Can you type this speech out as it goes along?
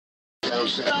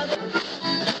Chitty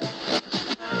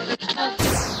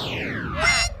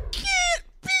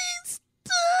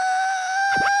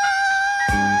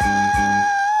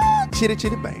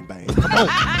chitty bang bang. Come on.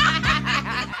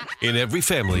 In every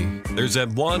family, there's that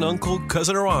one uncle,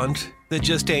 cousin, or aunt that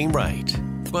just ain't right.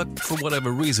 But for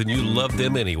whatever reason, you love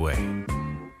them anyway.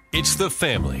 It's the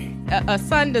family. A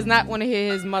son does not want to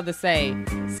hear his mother say,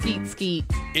 skeet, skeet.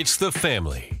 It's the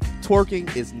family.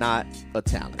 Twerking is not a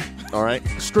talent, all right?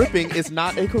 Stripping is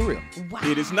not a career. Wow.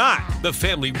 It is not. The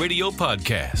Family Radio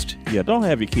Podcast. Yeah, don't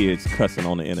have your kids cussing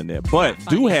on the internet, but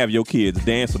do have your kids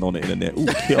dancing on the internet. Ooh,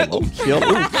 kill them, kill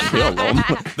them, kill them.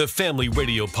 The Family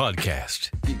Radio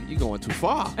Podcast. You're going too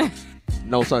far.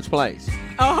 No such place.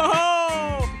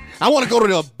 Oh! I want to go to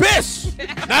the abyss.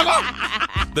 Never.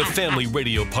 The Family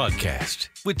Radio Podcast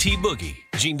with T Boogie,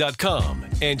 Gene.com,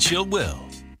 and Chill Will.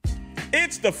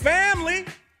 It's the family.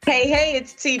 Hey,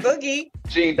 it's T Boogie.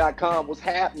 Gene.com, what's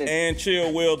happening? And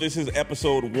Chill Will, this is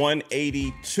episode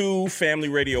 182, Family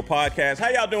Radio Podcast. How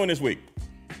y'all doing this week?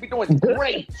 We doing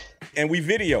great. And we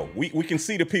video. We can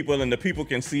see the people and the people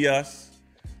can see us.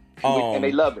 And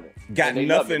they loving it. Got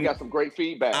nothing. We got some great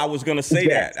feedback. I was going to say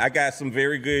that. I got some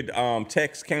very good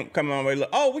texts coming on.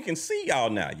 Oh, we can see y'all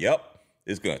now. Yep.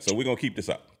 It's good. So we're going to keep this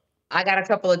up. I got a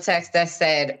couple of texts that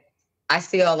said, I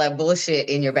see all that bullshit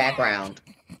in your background.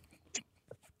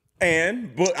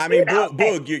 And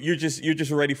Boog, you're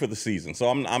just ready for the season, so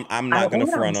I'm not gonna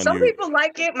front on you. Some people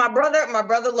like it. My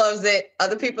brother loves it.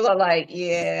 Other people are like,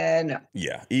 yeah, no.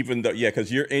 Yeah,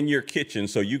 because you're in your kitchen,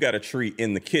 so you got a tree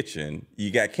in the kitchen.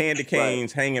 You got candy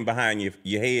canes hanging behind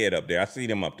your head up there. I see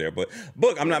them up there, but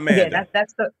Boog, I'm not mad. Yeah,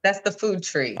 that's the food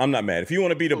tree. I'm not mad. If you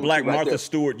want to be the Black right Martha there.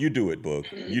 Stewart, you do it, Boog.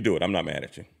 You do it. I'm not mad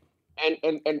at you.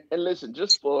 And listen,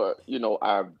 just for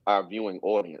our viewing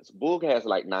audience, Boog has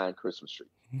like 9 Christmas trees.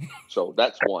 So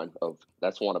that's one of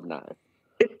 9.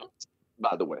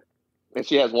 By the way. And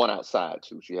she has one outside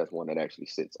too. She has one that actually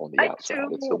sits on the outside.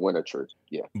 It's the winter tree.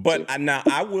 Yeah. But now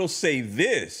I will say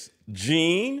this,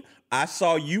 Gene, I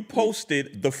saw you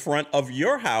posted the front of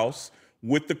your house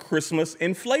with the Christmas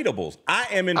inflatables. I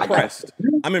am impressed.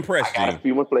 I'm impressed, Gene.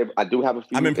 I do have a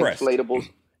few inflatables.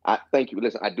 Thank you.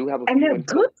 Listen, I do have a few. And they're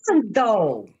good ones,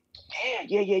 though.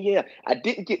 Yeah. I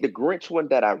didn't get the Grinch one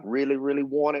that I really, really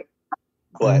wanted,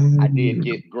 but I did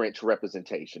get Grinch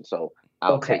representation, so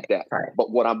I'll take that. Right.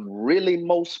 But what I'm really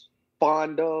most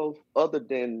fond of, other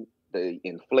than the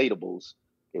inflatables,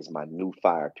 is my new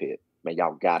fire pit. Man,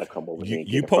 y'all gotta come over here.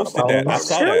 You posted that. I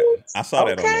saw that. I saw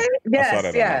that on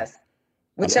there. Yes.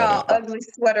 With y'all ugly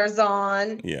sweaters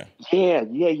on. Yeah.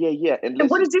 And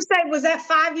what did you say? Was that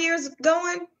 5 years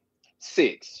going?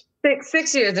 6.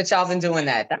 6 years that y'all been doing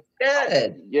that. That's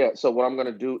good. Yeah. So what I'm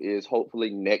gonna do is hopefully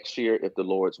next year, if the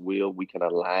Lord's will, we can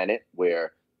align it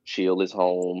where Chill is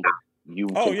home. You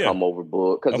can come over,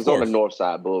 Boog, because it's on the north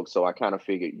side, Boog. So I kind of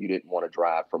figured you didn't want to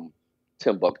drive from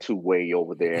Timbuktu way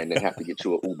over there and then have to get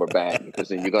you an Uber back, because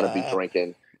then you're gonna be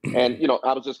drinking. And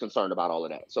I was just concerned about all of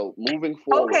that. So moving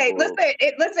forward. Okay, listen.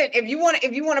 If you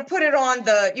want to put it on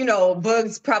the,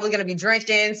 Boog's probably gonna be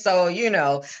drinking, so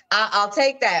I'll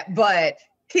take that. But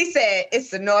he said it's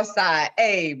the north side.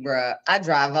 Hey, bruh, I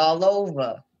drive all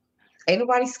over. Ain't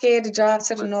nobody scared to drive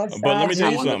to the north side. But let me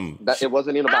tell you something. It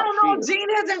wasn't even about. I don't know. Gene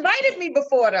has invited me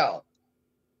before, though.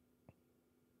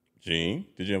 Gene,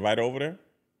 did you invite her over there?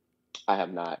 I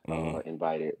have not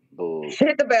invited Boog.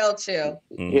 Hit the bell, Chill.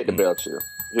 Hit the bell, Chill.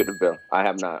 Hit the bell. I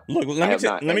have not. Look,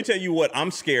 let me tell you what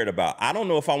I'm scared about. I don't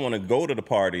know if I want to go to the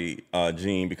party,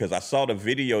 Gene, because I saw the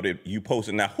video that you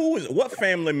posted. Now, what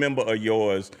family member of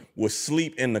yours was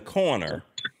asleep in the corner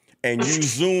and you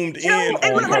zoomed in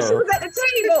on her? She was at the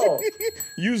table.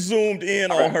 You zoomed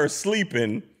in on her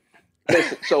sleeping.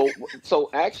 Listen, so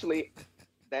actually,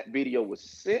 that video was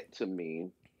sent to me.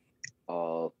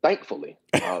 Thankfully,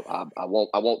 I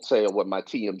won't say what my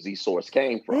TMZ source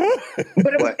came from.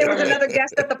 But it was another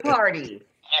guest at the party.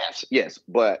 Yes.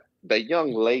 But the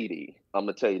young lady, I'm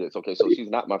gonna tell you this. Okay, so she's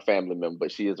not my family member, but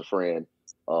she is a friend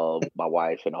of my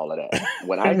wife and all of that.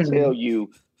 When I tell you,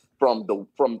 from the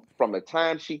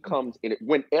time she comes in,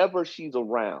 whenever she's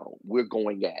around, we're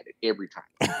going at it every time.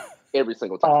 Every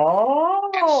single time. Oh.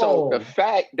 And so the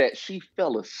fact that she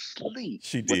fell asleep.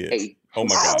 She did. Oh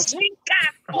my God. She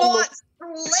got caught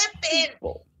slipping.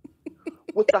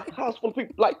 With the house full of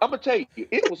people. Like, I'm going to tell you,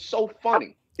 it was so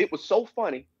funny. It was so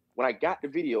funny. When I got the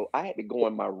video, I had to go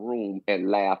in my room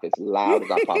and laugh as loud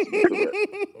as I possibly could.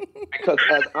 Because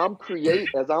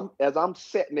as I'm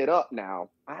setting it up now,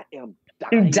 I am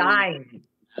dying.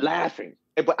 Laughing.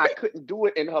 but I couldn't do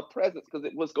it in her presence because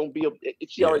it was going to be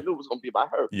she already knew it was going to be about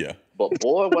her. Yeah. But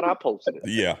boy, when I posted it.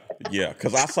 Yeah.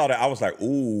 Because I saw that, I was like,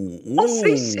 ooh.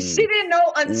 Oh, she didn't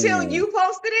know until you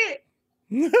posted it?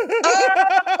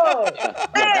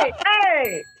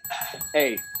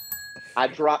 Hey, I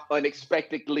dropped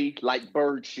unexpectedly like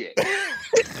bird shit.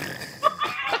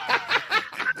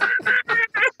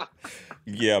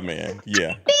 Yeah, man.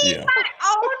 Yeah. My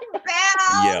own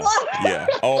Yeah.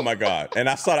 Oh my God. And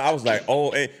I saw that. I was like,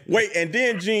 oh, wait. And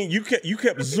then Gene, you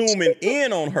kept zooming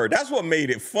in on her. That's what made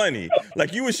it funny.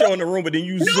 Like you were showing the room, but then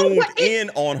you zoomed in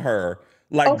on her,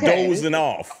 like dozing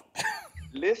off.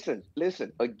 Listen.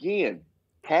 Again,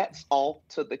 hats off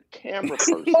to the camera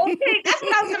person. Okay, that's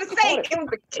what I was gonna say. It was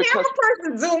the camera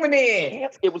person zooming in.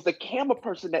 It was the camera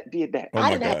person that did that. Oh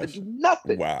I didn't have to do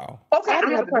nothing. Wow. Okay, I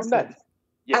have a question.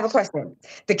 Yes. I have a question.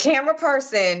 The camera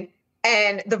person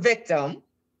and the victim,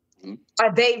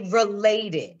 are they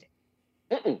related?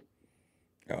 Mm-mm.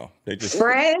 Oh, they just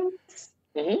friends?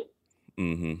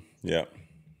 Yeah.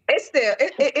 It's still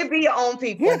it be your own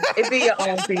people. It be your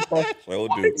own people. Well,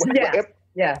 do.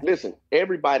 Yeah. Listen,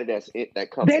 everybody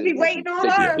that comes, they be waiting on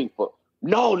her. People.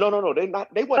 No. They're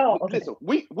not. They wasn't. Okay. Listen,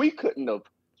 we couldn't have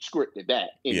scripted that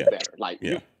any better.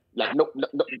 No,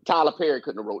 Tyler Perry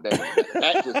couldn't have wrote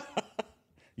that.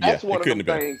 That's one of the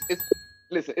things.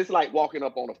 It's like walking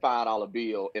up on a $5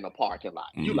 bill in a parking lot.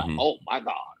 You like, oh my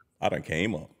God. I done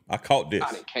came up. I caught this.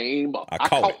 I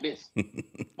caught this.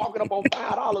 Walking up on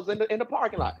 $5 in the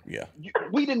parking lot. Yeah.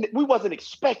 We wasn't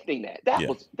expecting that. That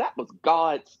was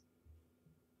God's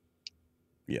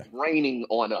raining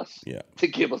on us to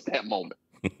give us that moment.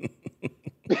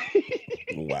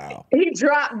 Wow. He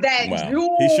dropped that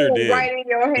jewel right in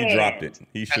your hand. He dropped it.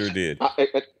 He sure did.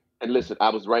 And listen, I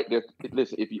was right there.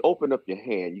 Listen, if you open up your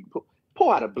hand, you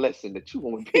pour out a blessing that you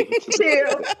won't be able to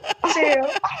chill.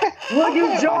 Will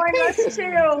you join us?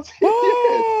 Chill.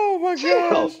 Oh my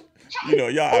gosh. You know,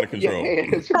 y'all out of control.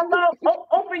 Hello,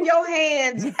 open your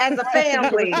hands as a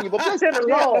family to the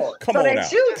Lord. Come on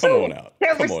out.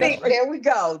 There we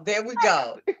go.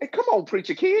 Come on,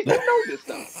 preacher kid. You know this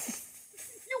stuff.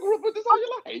 You grew up with this all your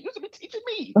life. You should be teaching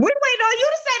me. We waiting on you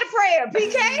to say the prayer,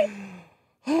 PK.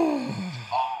 Oh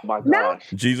my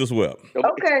gosh. Jesus wept.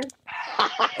 Okay.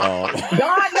 God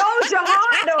knows your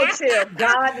heart, don't you?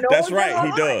 God knows. That's right. Your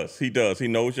heart. He does. He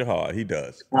knows your heart. He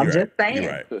does. I'm just saying.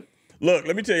 You're right. Look,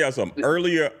 let me tell y'all something.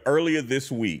 Earlier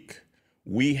this week,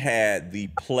 we had the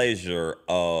pleasure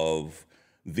of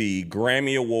the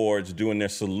Grammy Awards doing their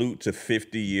salute to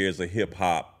 50 years of hip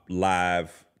hop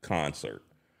live concert.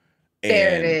 And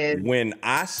there it is. When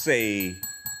I say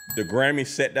the Grammy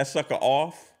set that sucker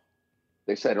off,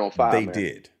 they set it on fire. They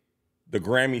did. The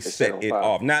Grammy set it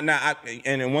off. Now,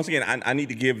 and once again, I need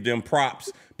to give them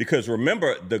props because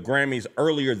remember the Grammys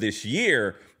earlier this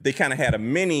year, they kind of had a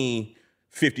mini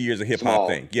 50 years of hip hop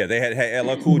thing. Yeah, they had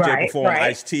LL Cool J perform.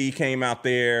 Ice-T came out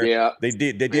there. Yeah, they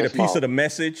did a piece of the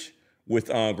message with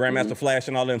Grandmaster Flash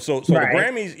and all them. So the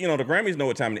Grammys, the Grammys know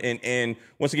what time. And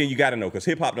once again, you got to know because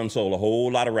hip hop done sold a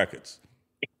whole lot of records.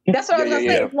 That's what I was gonna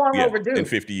say. It's long overdue in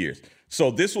 50 years. So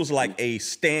this was like a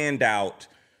standout.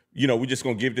 We're just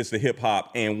gonna give this to hip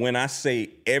hop. And when I say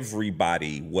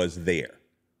everybody was there,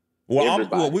 we're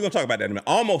gonna talk about that in a minute.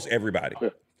 Almost everybody.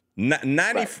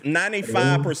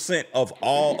 95% of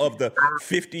all of the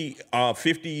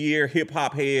 50-year hip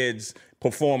hop heads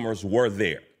performers were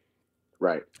there.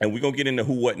 Right. And we're gonna get into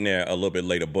who wasn't there a little bit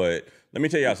later. But let me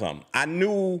tell y'all something. I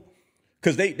knew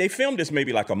because they filmed this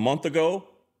maybe like a month ago.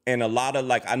 And a lot of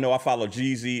I know I follow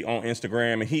Jeezy on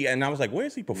Instagram and I was like,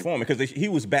 where's he performing? Because he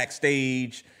was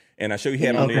backstage and I showed he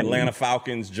had on the Atlanta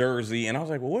Falcons jersey. And I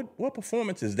was like, well, what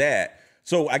performance is that?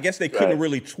 So I guess they couldn't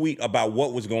really tweet about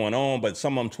what was going on, but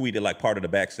some of them tweeted like part of the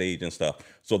backstage and stuff.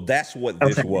 So that's what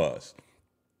this was.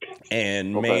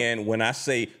 And man, when I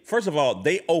say, first of all,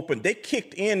 they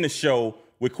kicked in the show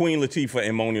with Queen Latifah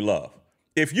and Moni Love.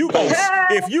 If you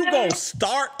gonna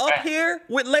start up here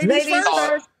with Ladies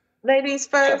First. Ladies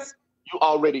first. You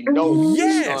already know.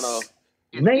 Yes.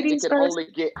 Ladies first.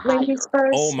 Ladies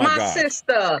first. Oh my God.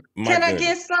 Sister. Can I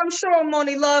get some? Sure,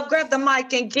 Moni Love. Grab the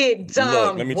mic and get dumb.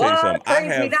 Look, let me tell you something.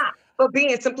 Praise me not for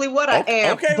being simply what I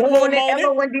am. Okay, born in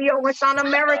ever when Dio was an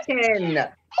American.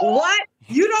 What?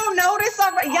 You don't know this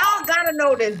already? Y'all gotta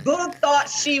know this. Boog thought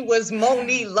she was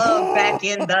Moni Love back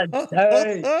in the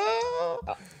day.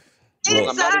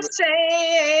 It's a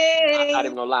shame. I'm not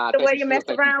even gonna lie. The way you messed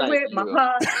around with my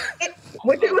heart.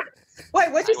 What you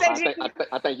say, G?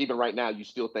 I think even right now you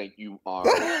still think you are.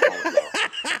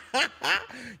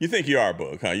 You think you are,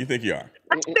 Boog, huh? You think you are.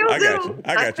 I still I do. got you.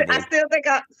 I got you, Boog. I still think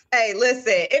hey,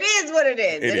 listen, it is what it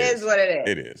is. It is what it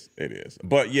is. It is.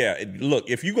 But yeah, look,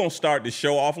 if you're going to start the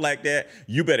show off like that,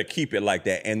 you better keep it like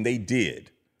that. And they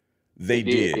did. They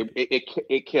did.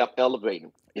 It kept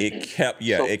elevating. It kept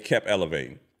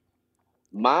elevating.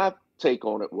 My take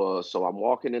on it was, so I'm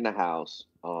walking in the house.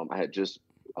 I had just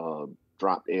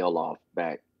dropped Elle off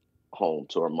back home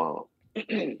to her mom.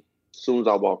 As soon as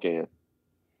I walk in,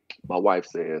 my wife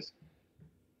says,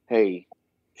 "Hey,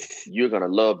 you're going to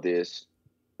love this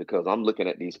because I'm looking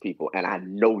at these people and I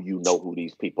know you know who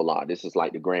these people are. This is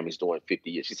like the Grammys doing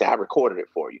 50 years." She said, "I recorded it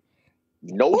for you."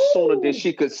 No sooner than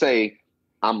she could say,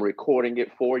 "I'm recording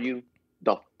it for you,"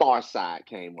 the Far Side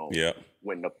came on. Yeah.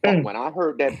 When I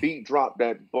heard that beat drop,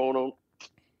 that boom,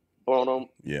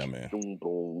 yeah, man,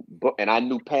 boom, boom, and I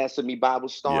knew Passing Me By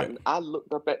was starting. Yeah. I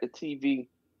looked up at the TV.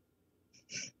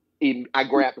 I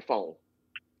grabbed the phone. All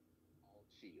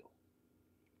chill.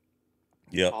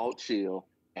 Yeah. All chill,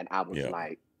 and I was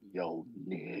like, "Yo,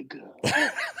 nigga,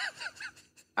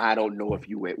 I don't know if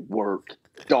you at work.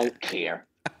 Don't care.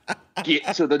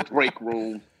 Get to the break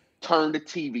room. Turn the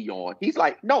TV on." He's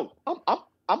like, "No,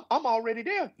 I'm already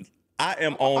there. I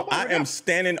am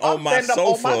standing on my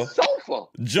sofa,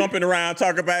 jumping around,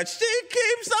 talking about she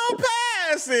keeps on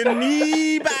passing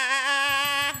me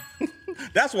by."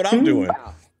 That's what I'm doing.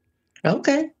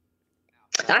 Okay.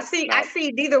 I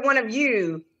see neither one of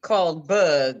you called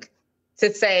Bug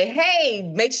to say, "Hey,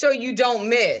 make sure you don't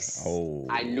miss." Oh.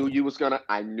 I knew you were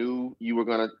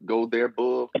gonna go there,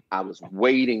 Bug. I was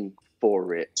waiting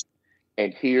for it.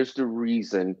 And here's the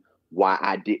reason why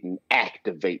I didn't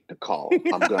activate the call.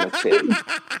 I'm going to tell you.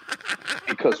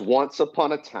 Because once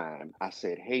upon a time, I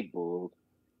said, "Hey, Boo,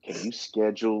 can you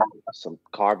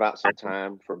carve out some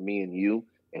time for me and you,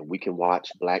 and we can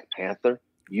watch Black Panther?"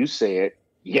 You said,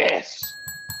 "Yes,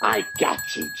 I got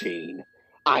you, Gene.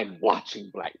 I'm watching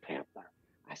Black Panther."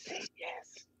 I said,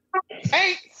 "Yes."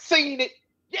 Ain't seen it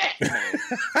yet, man.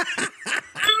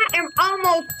 I am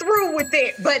almost through with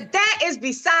it, but that is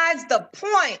besides the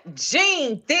point.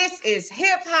 Gene, this is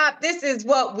hip hop. This is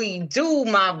what we do,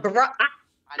 my bro.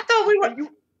 I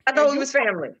thought we was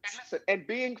family. And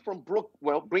being from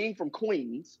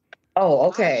Queens. Oh,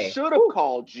 okay. I should have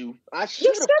called you. I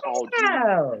should have called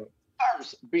you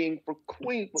first, being from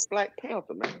Queens with Black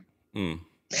Panther, man. Mm.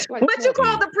 But you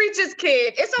called the preacher's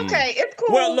kid. It's okay. It's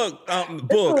cool. Well, look,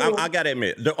 Boog, I got to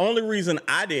admit, the only reason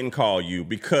I didn't call you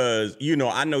because,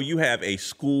 I know you have a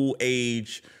school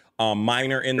age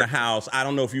minor in the house. I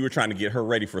don't know if you were trying to get her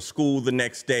ready for school the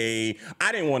next day.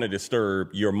 I didn't want to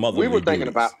disturb your motherly We were thinking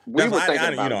about you as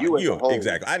a whole.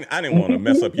 Exactly. I didn't want to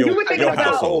mess up your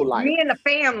household. Me and the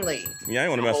family. Yeah, I didn't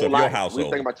want to mess up your household. We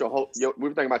were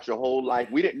thinking about your whole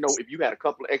life. We didn't know if you had a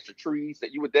couple of extra trees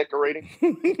that you were decorating.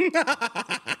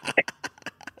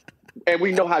 And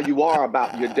we know how you are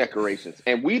about your decorations.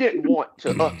 And we didn't want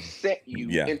to upset you,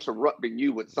 interrupting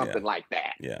you with something like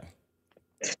that. Yeah.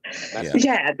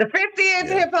 The 50th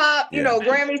hip hop,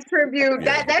 Grammys tribute.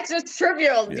 That's just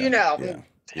trivial, Don't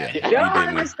want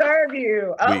to disturb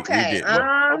you. Okay.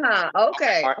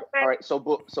 Okay. All right. So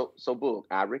Boog,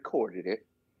 I recorded it.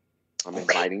 I'm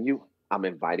inviting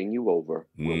you over.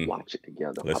 We'll watch it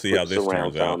together. Let's see how this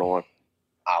turns out. On.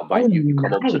 I'll invite you. You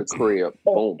come up to the crib.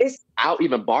 Boom. I'll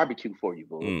even barbecue for you,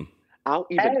 Boog. I'll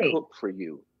even cook for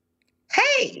you.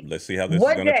 Hey. Let's see how this is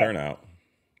going to turn out.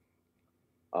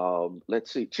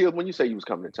 Let's see. Chill, when you say you was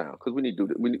coming to town, because we need to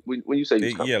do that. When you say you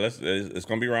was coming. Yeah, it's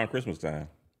gonna be around Christmas time.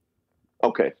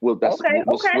 Okay. Well, we'll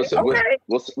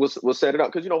set it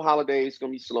up because holidays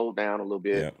gonna be slowed down a little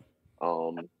bit.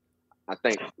 Yeah. I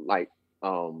think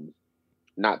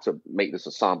not to make this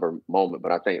a somber moment,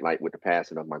 but I think with the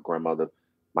passing of my grandmother,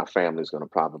 my family's gonna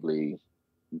probably,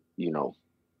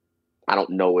 I don't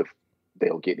know if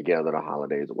they'll get together the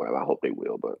holidays or whatever. I hope they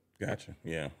will, but gotcha.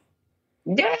 Yeah.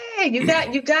 Yeah, you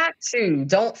got to.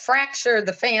 Don't fracture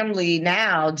the family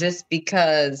now just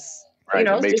because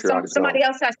somebody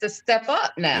else has to step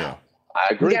up now. Yeah. I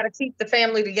agree. You got to keep the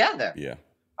family together. Yeah,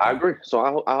 I agree.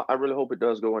 So I really hope it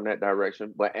does go in that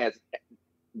direction. But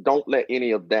don't let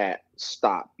any of that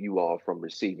stop you all from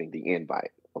receiving the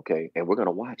invite. Okay, and we're gonna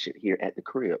watch it here at the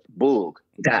crib. Boog.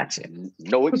 Gotcha.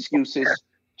 No excuses,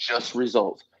 just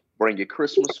results. Bring your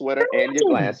Christmas sweater and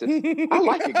your glasses. I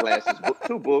like your glasses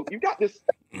too, Boog. You got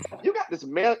this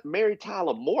Mary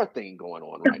Tyler Moore thing going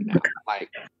on right now. I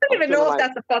don't even know if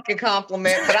that's a fucking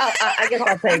compliment, but I guess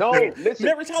I'll take it. Listen,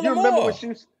 Mary Tyler Moore.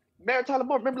 Mary Tyler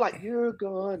Moore. Remember, you're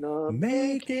gonna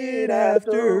make it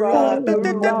after all.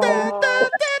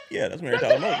 Yeah, that's Mary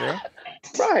Tyler Moore, girl.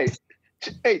 Right.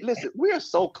 Hey, listen, we are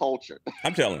so cultured.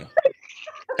 I'm telling you.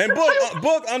 And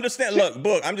Book, understand. Look,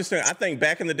 Book, I'm just saying. I think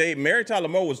back in the day, Mary Tyler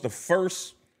Moore was the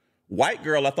first white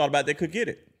girl I thought about that could get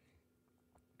it.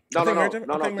 No,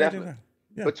 definitely.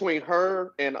 Yeah. Between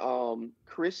her and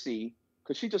Chrissy,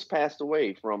 because she just passed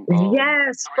away from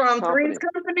from Three's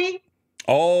Company.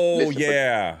 Oh,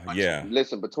 listen,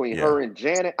 Listen, between her and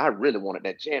Janet, I really wanted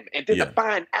that jam. And then to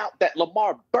find out that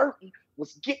Lamar Burton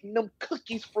was getting them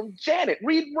cookies from Janet.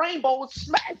 Reed Rainbow was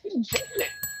smashing Janet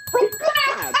from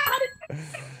God.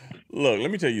 Look, let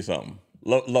me tell you something.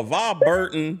 LeVar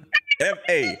Burton,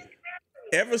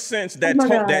 ever since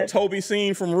that Toby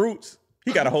scene from Roots,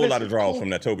 he got a whole lot of draws from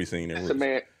that Toby scene in Roots. Listen,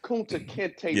 man, Kunta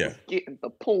Kinte was getting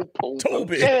the poom poom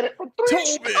Toby. from Janet from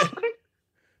Three's Company.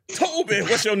 Toby,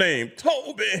 what's your name?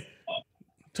 Toby,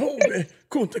 Kunta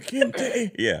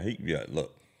Kinte. Yeah,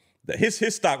 look,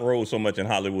 his stock rose so much in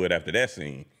Hollywood after that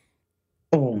scene.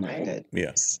 Oh my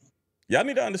goodness. Yeah, y'all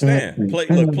need to understand.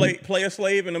 Play a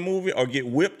slave in the movie or get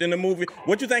whipped in the movie.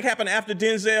 What you think happened after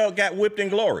Denzel got whipped in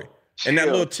Glory? And that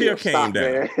little tear came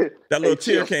down. That little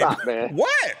tear came down.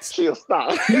 What? She'll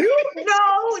stop. You're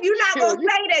not going to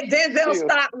say that Denzel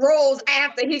stock rose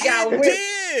after he got whipped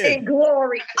in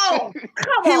Glory. Oh,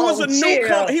 come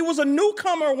on, He was a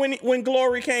newcomer when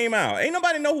Glory came out. Ain't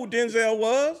nobody know who Denzel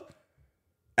was.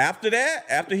 After that,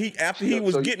 after he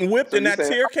was getting whipped and that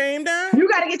tear came down. You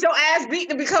got to get your ass beat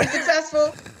to become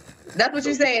successful. That's what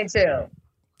you're saying, Chill.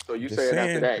 So you saying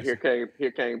after that,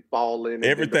 here came falling.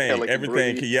 Everything came.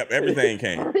 Everything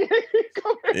came.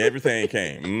 Everything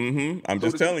came. Mm-hmm. I'm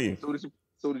just telling you.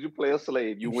 Soon as you play a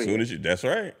slave, you win. That's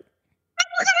right.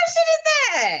 What kind of shit is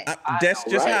that? That's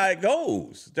just how it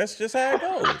goes. That's just how it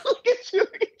goes. Look at you.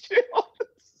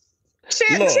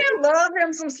 Chill love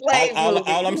him some slave movies.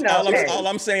 All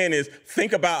I'm saying is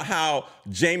think about how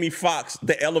Jamie Foxx,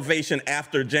 the elevation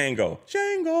after Django.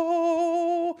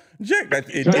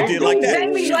 It did like that.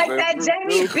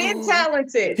 Jamie been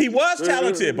talented. He was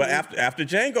talented, but after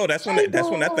Django, that's when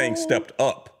that thing stepped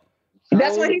up.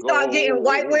 That's when he started getting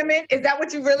white women? Is that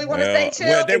what you really want to say, Chill?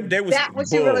 Well,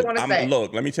 you really want to say?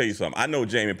 Look, let me tell you something. I know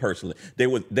Jamie personally. They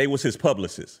was his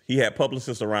publicists. He had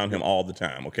publicists around him all the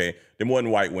time, okay? They wasn't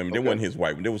white women. They wasn't his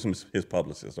white women. They was his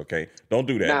publicists, okay? Don't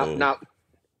do that,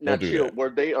 Now, Chill, were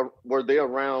they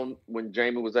around when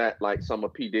Jamie was at like some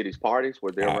of P. Diddy's parties?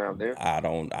 Were they around there? I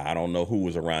don't know who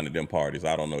was around at them parties.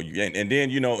 I don't know. And then,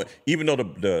 even though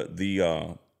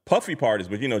the Puffy parties,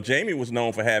 but Jamie was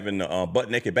known for having butt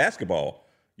naked basketball.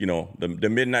 The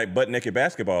midnight butt naked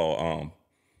basketball.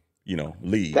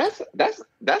 League.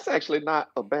 That's actually not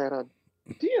a bad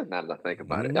idea. Now that I think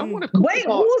about it, wait,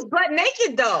 who's butt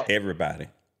naked though? Everybody.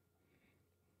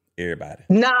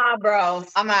 Nah, bro,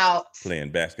 I'm out.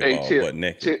 Playing basketball butt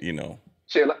naked.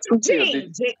 Chill.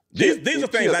 These are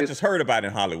things I just heard about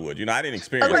in Hollywood. I didn't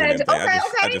experience them.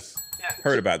 I just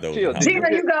heard about those. Gene,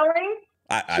 are you going?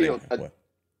 I didn't. What?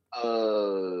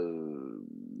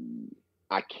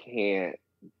 I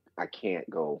can't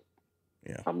go.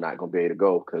 Yeah. I'm not gonna be able to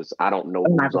go because I don't know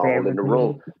who's all in the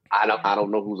room. I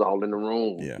don't know who's all in the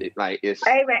room. Yeah.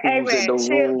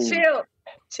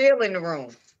 Chill in the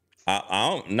room.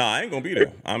 I ain't gonna be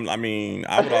there. I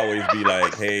would always be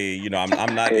like, hey,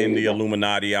 I'm not in the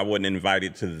Illuminati. I wasn't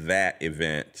invited to that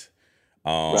event.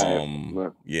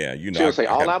 Right. Yeah,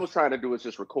 I was trying to do is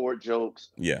just record jokes,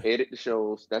 edit the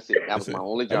shows. That's it. That was my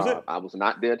only job. I was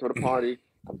not there to the party.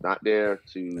 I was not there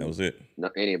to. That was it.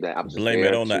 Not any of that. I was just blame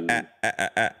there it on the.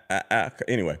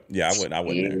 Anyway, I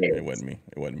wasn't there. It wasn't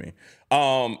me.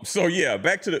 So yeah,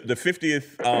 back to the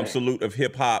 50th salute of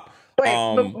hip hop. Wait,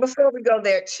 but before we go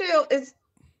there, Chill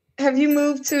have you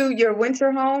moved to your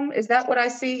winter home? Is that what I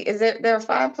see? Is there a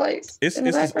fireplace? It's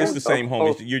the same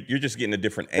home. You're just getting a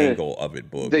different angle of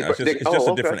it, Boog. It's just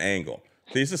a different angle.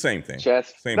 See, it's the same thing.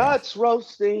 Nuts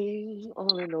roasting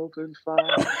on an open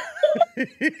fire.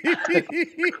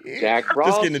 Jack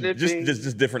Frost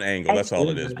just different angle. That's all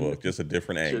it is, Boog. Just a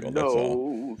different angle. That's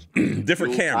all.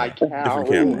 Different camera. Different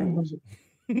camera.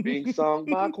 Being sung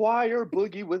by choir,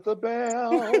 boogie with a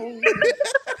bell.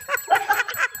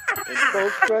 And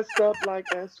folks dressed up like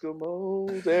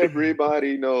Eskimos,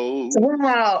 everybody knows.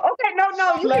 Wow. Okay, no,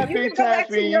 you can go back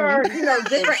to your,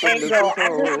 different angle. I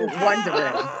was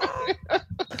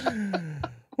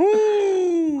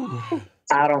wondering.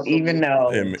 I don't even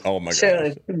know. Oh my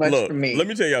God. Too much for me. Let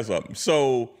me tell y'all something.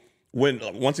 So when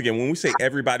we say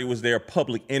everybody was there,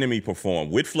 Public Enemy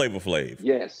performed with Flavor Flav.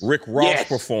 Yes. Rick Ross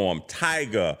performed,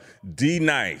 Tyga, D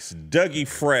Nice, Dougie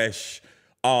Fresh.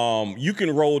 You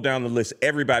can roll down the list.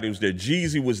 Everybody was there.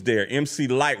 Jeezy was there. MC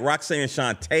Light, Roxanne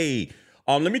Shante,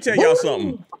 Let me tell y'all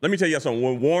something.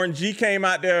 When Warren G came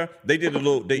out there, they did a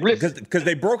little because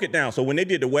they broke it down. So when they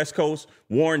did the West Coast,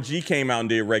 Warren G came out and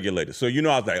did Regulator. So I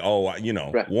was like,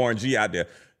 right. Warren G out there.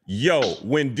 Yo,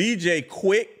 when DJ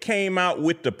Quick came out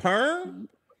with the Perm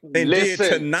and did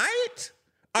Tonight,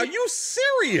 are you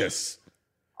serious?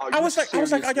 I was like,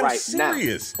 are y'all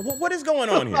serious? What is going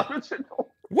on here?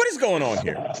 What is going on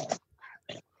here?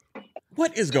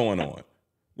 What is going on?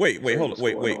 Wait, hold on.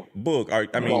 Wait.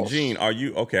 Boog, Gene, are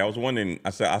you okay? I was wondering. I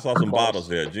saw some bottles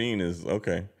there. Gene is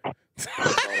okay. Cut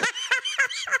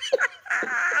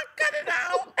it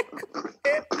out.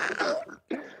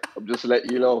 I'm just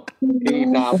letting you know.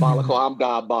 He's diabolical. I'm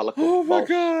diabolical. Oh my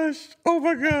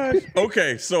gosh.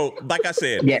 Okay, so like I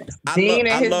said, yes, Gene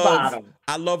and his bottle.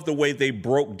 I love the way they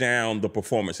broke down the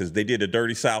performances. They did the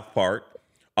Dirty South part.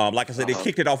 Like I said, they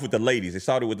kicked it off with the ladies. They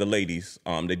started with the ladies.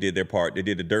 They did their part. They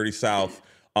did the Dirty South.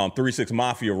 3-6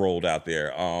 Mafia rolled out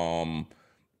there.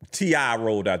 T.I.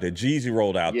 rolled out there. Jeezy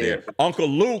rolled out there. Uncle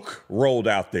Luke rolled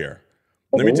out there.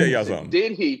 Let me tell y'all something.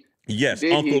 Did he? Yes,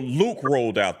 Uncle Luke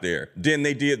rolled out there. Then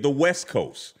they did the West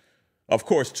Coast. Of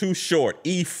course, Too Short,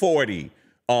 E40,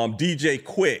 DJ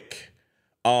Quick.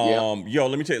 Yo,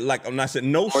 let me tell you, like I said,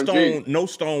 no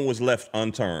stone was left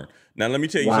unturned. Now, let me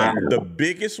tell you something. The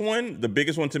biggest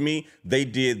one to me, they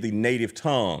did the native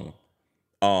tongue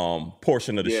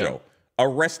portion of the show.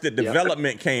 Arrested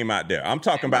Development came out there. I'm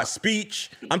talking about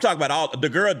Speech. I'm talking about all the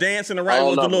girl dancing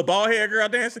around, the little bald hair girl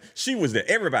dancing. She was there.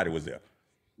 Everybody was there.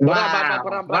 Wow.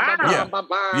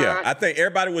 Yeah. I think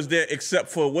everybody was there except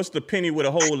for what's the penny with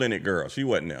a hole in it girl? She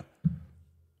wasn't there.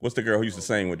 What's the girl who used to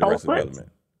sing with the Arrested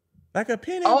Development? Like a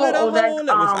penny with a hole in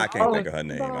it. I can't think of her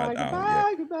name.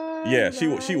 Yeah,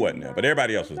 she wasn't there, but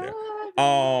everybody else was there.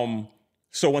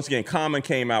 So once again, Common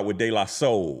came out with De La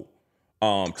Soul.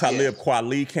 Talib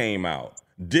Kweli came out.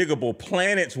 Diggable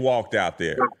Planets walked out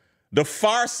there. The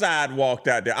Far Side walked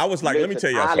out there. I was like, let me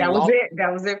tell y'all something.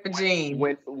 That was it for Gene.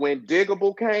 When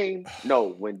Diggable came,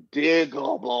 when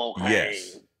Diggable came.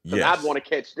 Yes. I want to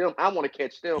catch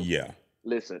them. Yeah.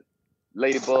 Listen,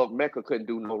 Ladybug Mecca couldn't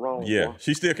do no wrong. Yeah, boy.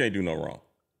 She still can't do no wrong.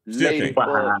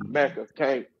 Ladybug Mecca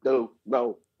can't do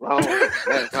no wrong.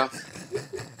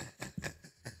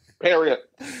 Period.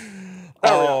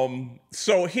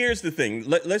 So here's the thing.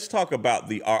 Let's talk about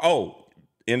the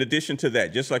in addition to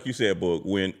that, just like you said,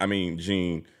 Boog,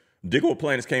 Gene, Diggable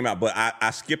Planets came out, but I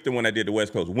skipped it when I did the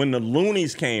West Coast. When the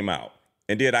Loonies came out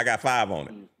and did I Got 5 on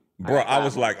it. Bro, I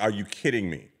was like, are you kidding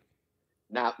me?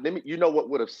 Now, you know what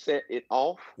would have set it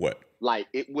off? What? Like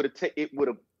it would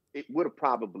have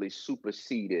probably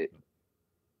superseded.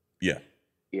 Yeah.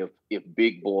 If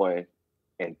Big Boy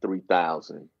and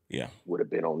 3000 would have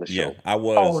been on the show. Yeah, I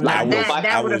was.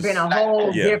 That would have been a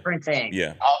whole different thing.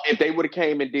 Yeah. If they would have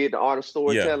came and did the art of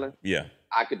storytelling,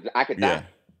 I could die.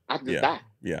 I could just die.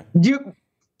 Yeah. You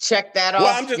check that off.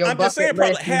 Well, I'm just saying,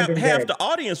 probably half the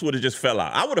audience would have just fell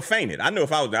out. I would have fainted. I knew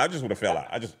if I was there, I just would have fell out.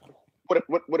 I just would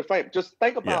have fainted. Just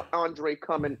think about Andre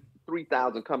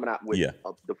 3000 coming out with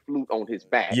the flute on his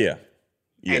back. Yeah.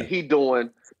 And he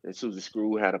doing. And Susie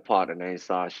Screw had a partner named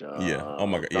Sasha. Yeah. Oh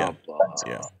my God.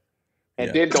 Yeah.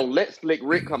 And then don't let Slick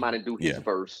Rick come out and do his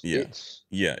verse. Yeah.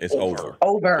 It's over.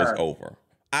 It's over.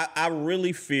 I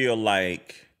really feel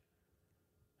like,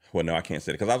 well, no, I can't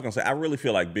say it because I was going to say, I really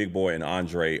feel like Big Boy and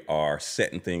Andre are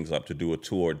setting things up to do a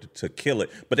tour to kill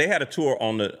it. But they had a tour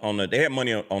they had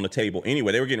money on the table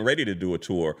anyway. They were getting ready to do a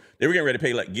tour. They were getting ready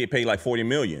to get paid like $40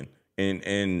 million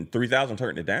and 3000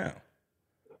 turned it down.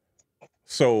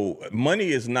 So money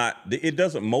is not, it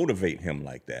doesn't motivate him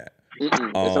like that. It's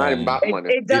not even about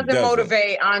money. It doesn't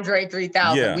motivate Andre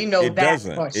 3000. Yeah, we know that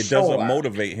for It doesn't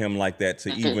motivate him like that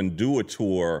to even do a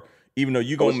tour. Even though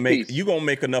you're gonna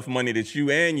make enough money that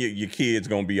you and your kids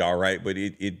gonna be all right, but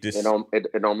it just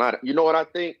it don't matter. You know what I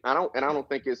think? I don't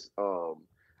think it's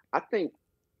I think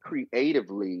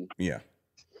creatively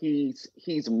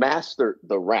he's mastered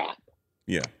the rap.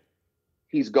 Yeah.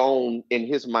 He's gone in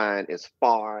his mind as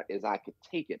far as I could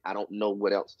take it. I don't know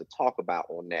what else to talk about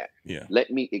on that. Yeah.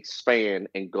 Let me expand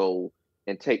and go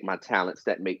and take my talents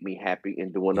that make me happy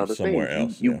and do another thing. Somewhere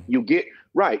else. You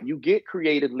get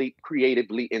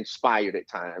creatively inspired at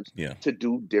times to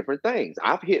do different things.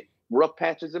 I've hit rough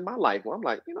patches in my life where I'm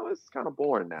like, it's kind of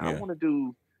boring now. I want to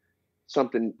do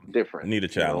something different. Need a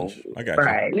challenge. I got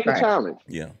you. Need a challenge.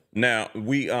 Yeah. Now,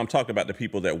 we talked about the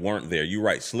people that weren't there. You're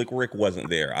right. Slick Rick wasn't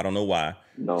there. I don't know why.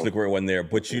 No. Slick Rick wasn't there.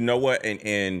 But you know what?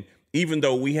 And even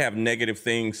though we have negative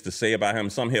things to say about him,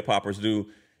 some hip hoppers do,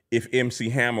 if MC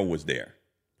Hammer was there,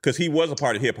 because he was a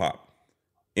part of hip hop.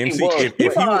 MC,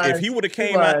 if he would have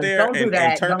came out there and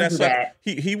turned that stuff,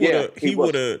 he would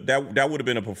have that would have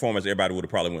been a performance everybody would have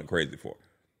probably went crazy for.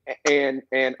 And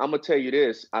I'm gonna tell you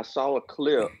this. I saw a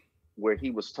clip where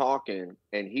he was talking,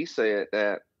 and he said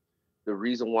that the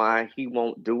reason why he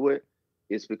won't do it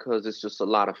is because it's just a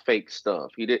lot of fake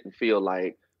stuff. He didn't feel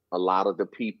like a lot of the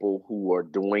people who are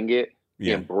doing it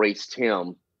embraced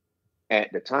him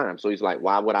at the time. So he's like,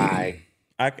 why would I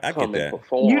come and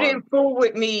perform? You didn't fool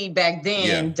with me back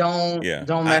then. Don't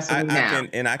mess with me now.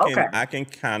 I can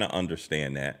kind of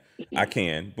understand that. I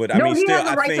can, but he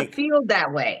has a right to feel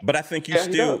that way. But I think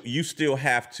you still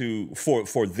have to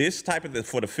for this type of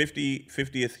for the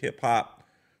 50th hip hop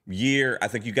year. I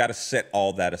think you got to set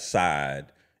all that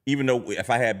aside. Even though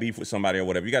if I had beef with somebody or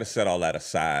whatever, you got to set all that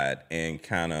aside and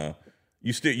kind of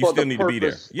you still need to be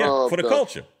there. Yeah, for the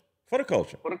culture. For the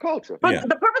culture. For the purpose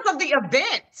of the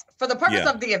event. For the purpose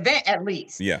of the event, at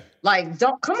least. Yeah. Like,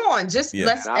 don't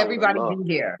let's everybody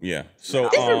be here. Yeah. So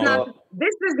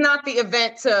this is not the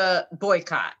event to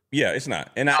boycott. Yeah, it's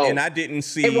not. And I didn't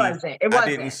see it wasn't. I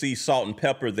didn't see Salt and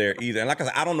Pepper there either. And like I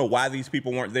said, I don't know why these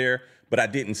people weren't there, but I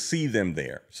didn't see them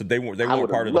there. So they weren't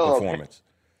part of the performance.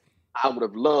 I would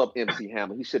have loved MC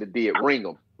Hammer. He should have did Ring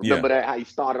 'Em. Remember that how he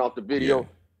started off the video?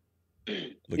 Yeah.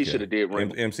 He should have did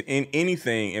Ring 'Em.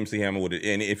 Anything MC Hammer would have,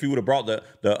 and if he would have brought the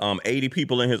 80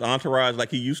 people in his entourage like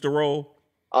he used to roll.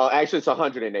 Actually, it's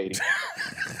 180.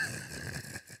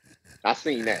 I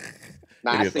seen that.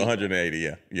 It is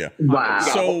 180. Yeah. Wow.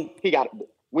 So he got.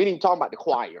 We didn't even talk about the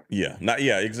choir. Yeah.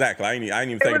 Exactly. I didn't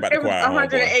even think about the choir.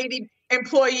 180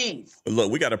 employees.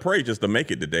 Look, we got to pray just to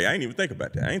make it today. I didn't even think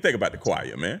about that. I didn't think about the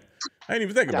choir, man. I didn't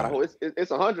even think about it.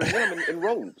 It's 100 women in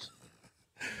robes.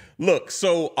 Look,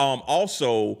 so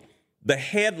also the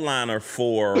headliner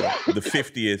for the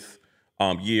 50th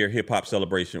year hip hop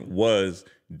celebration was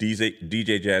DJ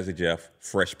Jazzy Jeff,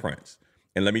 Fresh Prince.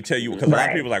 And let me tell you, because a lot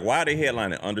of people are like, why are they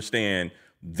headlining? Understand,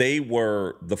 they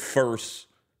were the first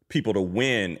people to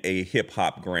win a hip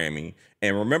hop Grammy.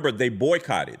 And remember, they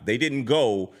boycotted. They didn't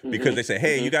go because they said,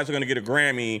 hey, you guys are going to get a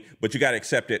Grammy, but you got to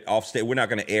accept it off stage. We're not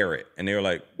going to air it. And they were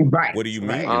like, what do you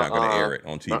mean you're not going to air it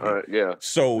on TV?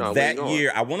 So that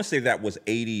year, I want to say that was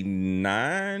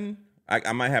 89.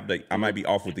 I might be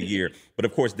off with the year. But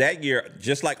of course, that year,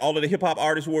 just like all of the hip hop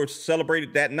artists were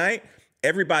celebrated that night,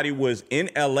 everybody was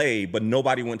in LA, but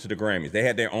nobody went to the Grammys. They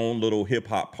had their own little hip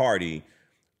hop party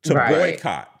to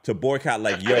boycott,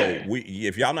 like, yo,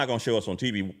 if y'all not gonna show us on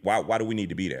TV, why do we need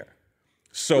to be there?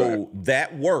 So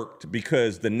that worked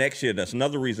because the next year, that's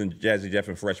another reason Jazzy Jeff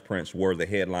and Fresh Prince were the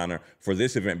headliner for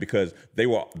this event, because they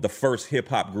were the first hip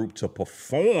hop group to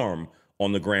perform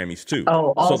on the Grammys too.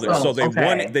 So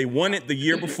they won it the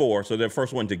year before, so they're the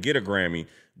first one to get a Grammy.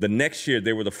 The next year,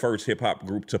 they were the first hip hop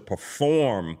group to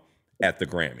perform at the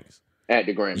Grammys. At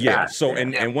the Grammys. Yeah. So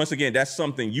and once again, that's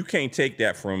something you can't take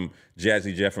that from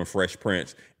Jazzy Jeff and Fresh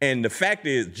Prince. And the fact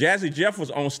is, Jazzy Jeff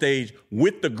was on stage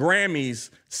with the Grammys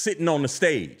sitting on the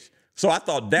stage. So I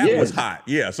thought that was hot.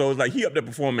 Yeah. So it was like he up there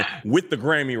performing with the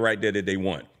Grammy right there that they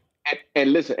won.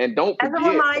 And listen, and don't forget. As a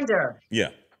reminder.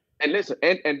 Yeah. And listen,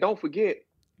 and don't forget,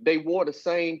 they wore the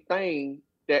same thing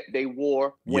that they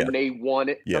wore when they won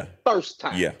it the first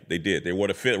time. Yeah, they did. They wore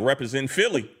the represent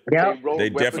Philly. Yep. They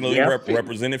definitely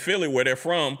represented Philly, where they're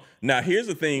from. Now, here's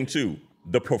the thing, too.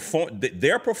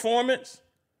 Their performance,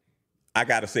 I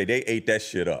got to say, they ate that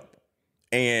shit up.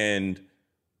 And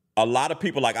a lot of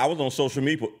people, like I was on social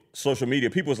media,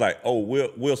 people was like, oh,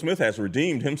 Will Smith has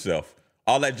redeemed himself.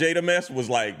 All that Jada mess was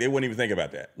like, they wouldn't even think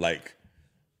about that.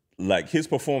 Like his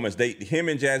performance, him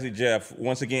and Jazzy Jeff,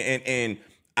 once again, and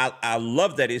I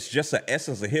love that it's just an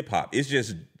essence of hip hop. It's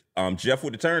just Jeff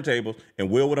with the turntables and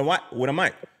Will with a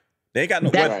mic. They ain't got no.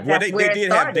 They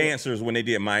did have dancers when they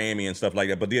did Miami and stuff like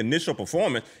that, but the initial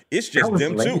performance, it's just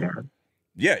them two.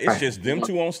 Yeah, it's just them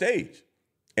two on stage,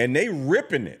 and they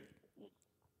ripping it.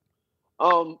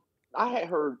 I had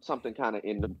heard something kind of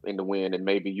in the wind, and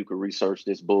maybe you could research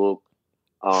this book.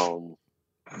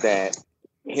 That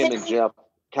him and Jeff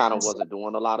kind of wasn't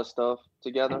doing a lot of stuff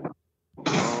together.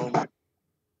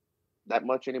 That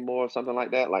much anymore, or something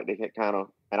like that. Like they had kind of,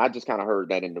 and I just kind of heard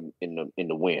that in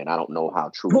the wind. I don't know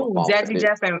how true. Who, Jazzy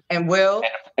Jeff and Will?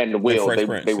 And the Will, they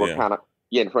were kind of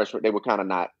they were kind of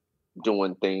not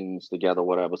doing things together,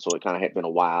 whatever. So it kind of had been a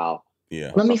while.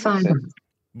 Yeah. Let me find them.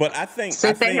 But I think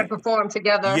they had performed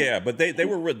together. Yeah, but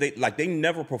they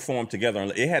never performed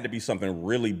together. It had to be something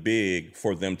really big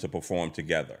for them to perform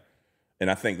together. And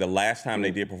I think the last time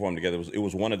they did perform together it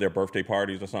was one of their birthday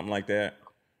parties or something like that.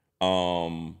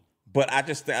 But I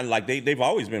just like they've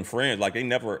always been friends. Like they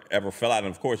never ever fell out.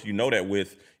 And of course, you know that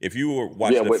if you were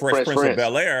watching the Fresh Prince of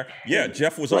Bel-Air,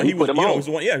 Jeff was on. He was he was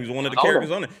one. Yeah, he was one of the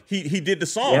characters on it. He did the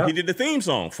song. Yep. He did the theme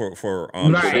song for the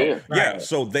show. Yeah,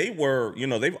 so they were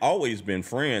they've always been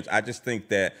friends. I just think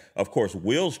that of course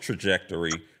Will's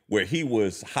trajectory, where he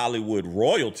was Hollywood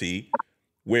royalty,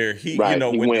 where he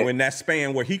when that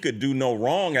span where he could do no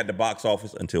wrong at the box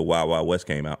office until Wild Wild West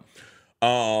came out.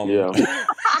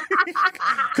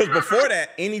 Because before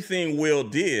that, anything Will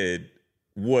did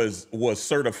was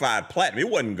certified platinum. It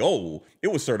wasn't gold. It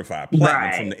was certified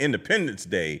platinum from the Independence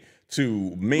Day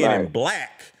to Men in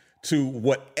Black to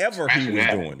whatever he was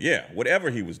doing. Yeah,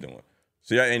 whatever he was doing.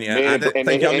 So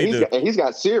he's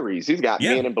got series. He's got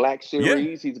Men in Black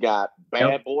series. He's got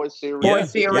Bad Boys series.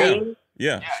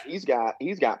 Yeah. He's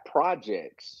got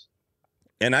projects.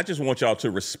 And I just want y'all to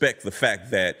respect the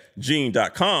fact that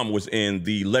Gene.com was in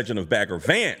The Legend of Bagger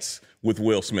Vance with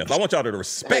Will Smith. I want y'all to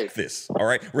respect this, all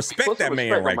right? Respect that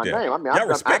man right there. I mean, y'all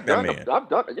respect that man.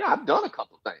 I've done a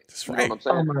couple things. That's right. You know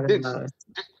what I'm saying?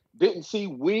 Didn't see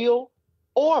Will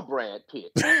or Brad Pitt.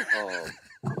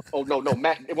 No,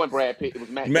 Matt. It wasn't Brad Pitt. It was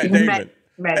Matt Damon.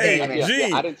 Hey,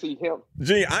 Gene, I didn't see him.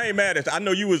 Gene, I ain't mad at you. I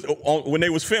know you was when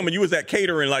they was filming. You was at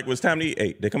catering, like was time to eat.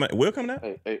 Hey, they coming out? Will coming out?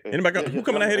 Anybody who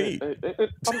coming out here to eat?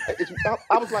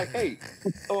 I was like, hey,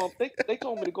 they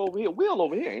told me to go over here. Will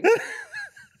over here. Ain't it?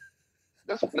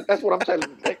 That's what I'm telling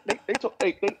you.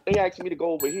 They asked me to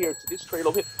go over here to this trailer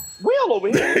over here. Will over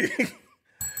here.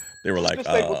 They were like, just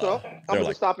say what's up. I'm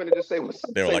just stopping and just say what's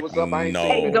up. I ain't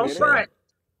hey, don't front.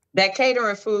 That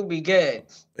catering food be good.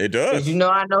 It does.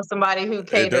 I know somebody who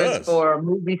caters for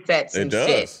movie sets and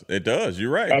shit. It does.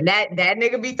 You're right. And that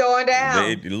nigga be throwing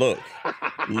down.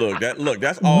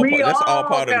 That's all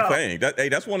part of the thing.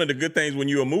 That's one of the good things when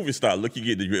you're a movie star. Look,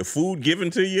 you get your food given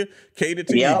to you, catered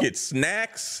to you. You get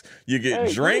snacks. You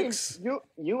get drinks.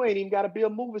 You ain't even got to be a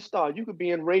movie star. You could be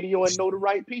in radio and know the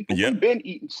right people. We've been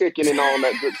eating chicken and all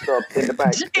that good stuff in the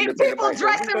back. In people's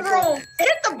dressing room.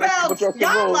 Hit the bell.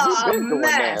 Y'all are a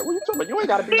mess. What you talking about? You ain't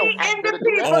got to be no actor to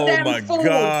do that. Oh my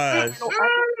gosh.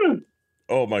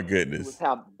 Oh my goodness.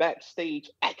 Have backstage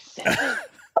access.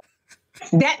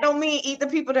 That don't mean eat the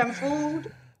people them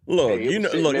food. Look, let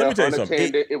me tell you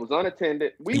something. It was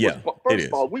unattended. First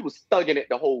of all, we was thugging it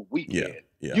the whole weekend.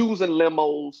 Using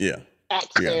limos.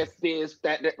 Access this,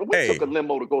 that. We took a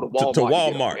limo to go to Walmart. To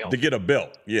Walmart to get a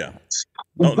belt. Yeah.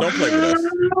 Don't play with us.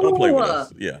 Don't play with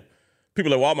us. Yeah.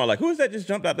 People at Walmart are like, who is that just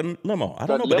jumped out the limo? I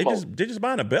don't know, but they just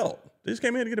buying a belt. They just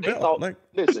came in to get a belt.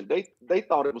 Listen, they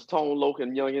thought it was Tone Loc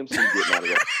and Young MC getting out of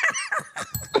there.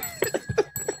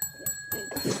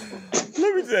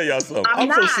 Let me tell y'all something.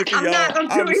 I'm so sick of y'all.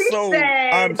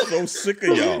 I'm so sick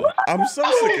of y'all. I'm so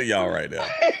sick of y'all right now.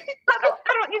 I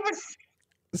don't even.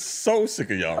 So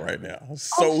sick of y'all right now.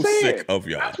 So sick of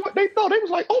y'all. That's what they thought. They was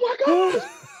like, oh my gosh.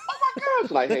 Oh my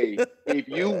gosh. Like, hey, if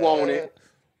you want it,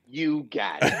 you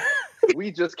got it.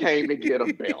 We just came to get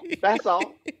a belt. That's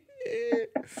all.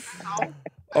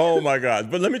 Oh my gosh.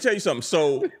 But let me tell you something.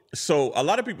 So a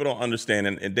lot of people don't understand,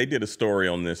 and they did a story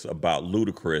on this about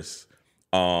Ludacris.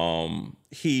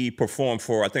 He performed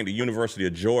for, I think, the University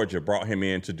of Georgia brought him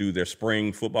in to do their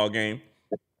spring football game.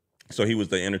 So he was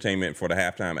the entertainment for the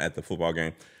halftime at the football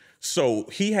game. So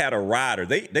he had a rider.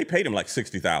 They paid him like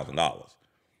 $60,000.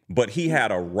 But he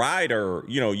had a rider,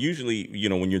 usually,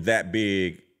 when you're that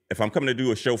big, if I'm coming to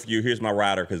do a show for you, here's my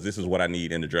rider because this is what I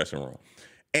need in the dressing room.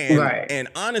 And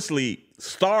honestly,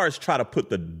 stars try to put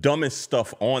the dumbest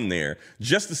stuff on there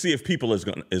just to see if people is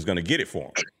gonna get it for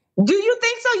them. Do you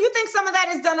think so? You think some of that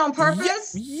is done on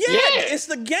purpose? Yeah. It's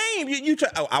the game. You try.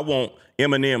 I want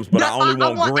M&Ms, but I only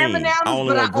want green. M&Ms, I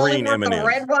only want green M&Ms. The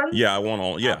red ones? Yeah, I want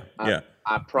all. Yeah.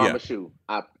 I promise you.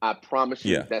 I promise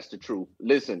you that's the truth.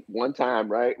 Listen, one time,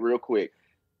 right, real quick,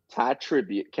 Ty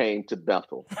Tribbett came to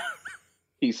Bethel.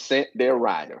 He sent their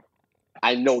rider.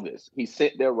 I know this. He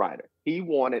sent their rider. He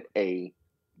wanted a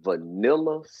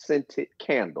vanilla scented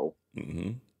candle.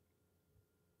 Mm-hmm.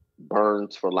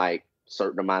 Burns for like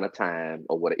certain amount of time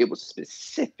or whatever. It was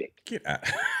specific. Get out.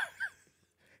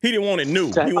 He didn't want it new.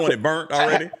 He wanted it burnt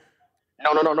already.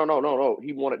 No.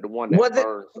 He wanted the one that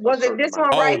burns. Was it this one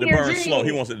right here? Oh, the burn slow.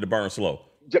 He wants it to burn slow.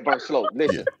 Burn slow.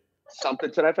 Listen, something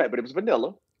to that effect, but it was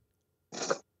vanilla.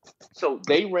 So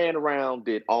they ran around,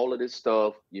 did all of this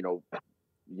stuff,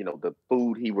 the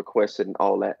food he requested and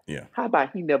all that. Yeah. How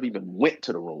about he never even went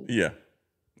to the room? Yeah.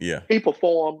 He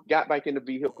performed, got back in the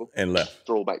vehicle, and left.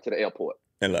 Drove back to the airport.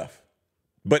 And left.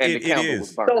 But and the candle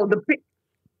was burning.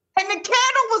 And the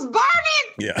candle was burning?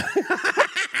 Yeah.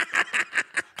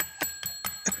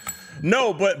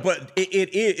 No, but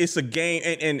it's a game,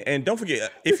 and don't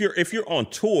forget, if you're on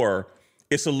tour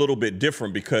it's a little bit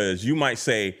different because you might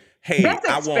say, hey,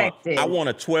 I want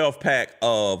a 12-pack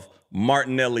of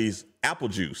Martinelli's apple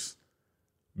juice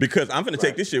because I'm going to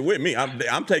take this shit with me.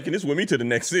 I'm taking this with me to the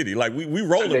next city. Like we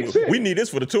rolling. We need this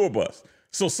for the tour bus.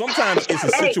 So sometimes it's a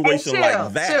situation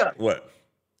like that. Chill. What?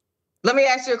 Let me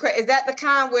ask you a question. Is that the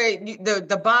kind where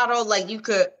the bottle, like you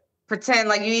could pretend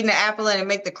like you eating an apple and it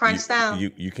make the crunch sound?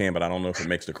 You can, but I don't know if it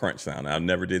makes the crunch sound. I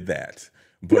never did that.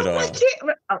 But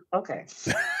okay.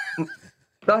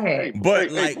 Go ahead.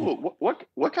 But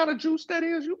what kind of juice that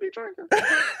is you be drinking?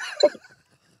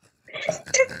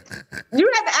 You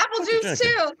had the apple juice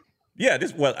too. Yeah,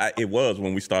 it was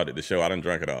when we started the show. I didn't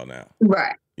drink it all now.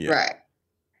 Right. Yeah. Right.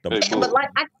 But like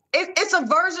it's a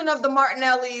version of the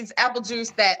Martinelli's apple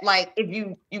juice that like if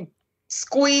you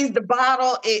squeeze the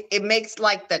bottle, it makes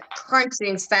like the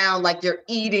crunching sound like you're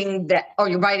eating that or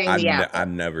you're biting the apple. I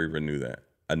never even knew that.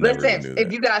 Listen,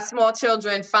 if you got small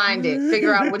children, find it.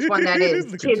 Figure out which one that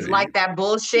is. Kids like that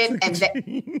bullshit. And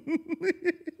hey,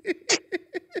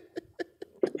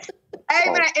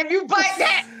 man, if you bite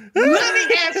that, let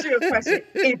me ask you a question.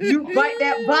 If you bite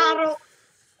that bottle,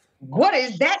 what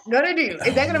is that going to do?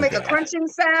 Is that going to make a crunching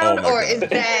sound or is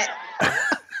that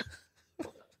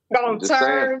going to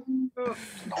turn? Don't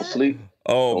sleep.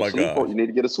 Oh my God! You need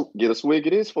to get a swig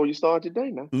of this before you start your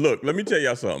day, man. Look, let me tell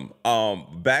y'all something.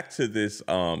 Back to this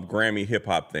Grammy hip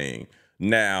hop thing.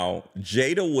 Now,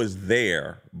 Jada was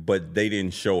there, but they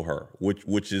didn't show her,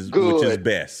 which is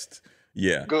best.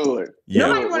 Yeah, good. Yeah.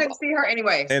 Nobody wanted to see her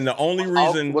anyway. And the only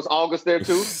reason was August there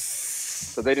too,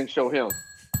 so they didn't show him.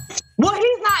 Well,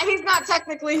 he's not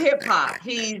technically hip hop.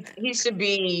 He should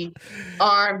be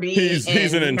R&B.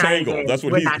 He's an entangle. That's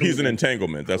what he's an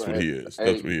entanglement. That's what he is. Hey,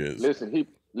 that's what he is. Listen.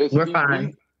 We're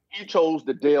fine. He chose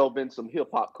to delve in some hip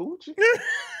hop coochie.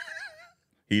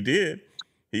 He did.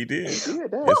 He did that.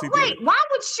 Well, wait, why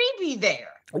would she be there?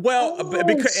 Well,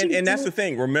 because and that's the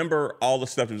thing. Remember all the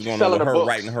stuff that was going on with her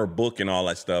writing her book and all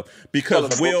that stuff.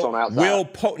 Because now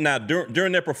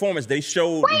during their performance, they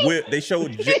showed what? What did you say?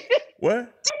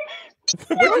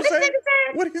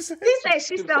 What did you say? He said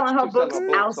she's selling her books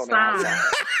outside.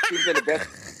 She was in the best.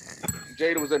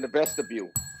 Jada was in the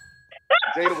vestibule.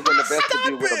 Jada was in the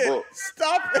vestibule with a book.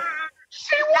 Stop it.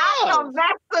 She was.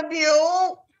 The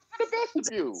vestibule. The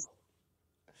vestibule.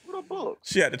 With a book.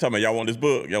 She had to tell me, y'all want this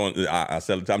book? Y'all want? I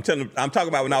sell it. I'm talking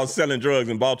about when I was selling drugs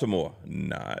in Baltimore.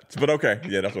 Not, but okay.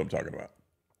 Yeah, that's what I'm talking about.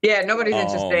 Yeah, nobody's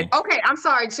interested. Okay, I'm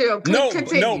sorry, Chill.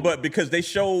 Continue. No, but because they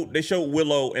showed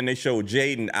Willow and they showed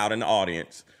Jaden out in the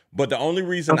audience. But the only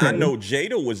reason I know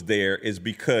Jada was there is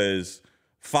because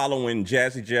following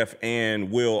Jazzy Jeff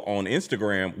and Will on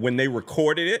Instagram, when they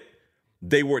recorded it,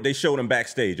 they showed him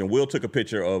backstage, and Will took a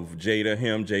picture of Jada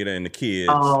and the kids.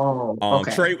 Oh,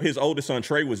 okay. Trey, his oldest son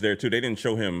Trey, was there too. They didn't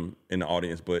show him in the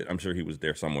audience, but I'm sure he was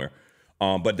there somewhere.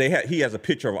 But he has a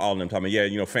picture of all of them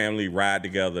talking, family ride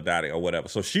together, or whatever.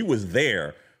 So she was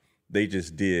there. They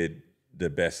just did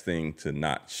the best thing to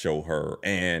not show her.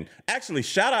 And actually,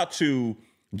 shout out to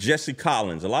Jesse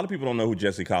Collins. A lot of people don't know who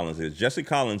Jesse Collins is. Jesse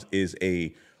Collins is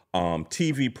a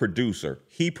TV producer.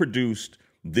 He produced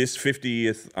this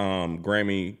 50th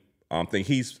Grammy thing.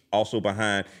 He's also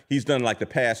he's done like the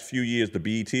past few years, the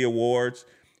BET Awards.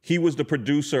 He was the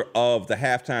producer of the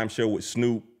halftime show with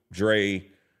Snoop, Dre,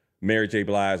 Mary J.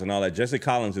 Blige and all that. Jesse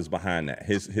Collins is behind that,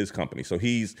 his company. So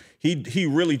he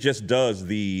really just does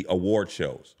the award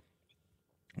shows.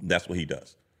 That's what he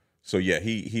does. So yeah,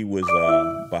 he was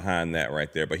behind that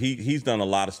right there. But he's done a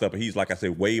lot of stuff. But he's, like I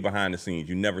said, way behind the scenes.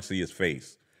 You never see his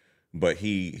face. But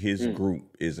his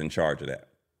group is in charge of that.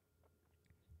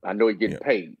 I know he getting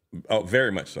paid. Oh,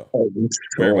 very much so.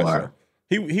 Very much so.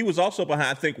 He was also behind,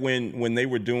 I think, when they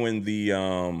were doing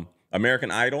the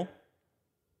American Idol.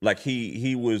 Like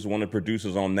he was one of the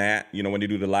producers on that, when they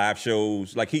do the live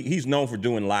shows. Like he's known for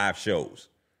doing live shows.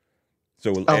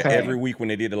 So every week when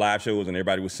they did the live shows and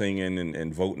everybody was singing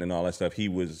and voting and all that stuff, he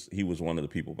was one of the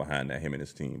people behind that, him and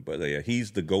his team. But yeah,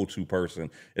 he's the go-to person,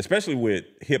 especially with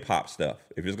hip hop stuff.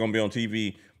 If it's gonna be on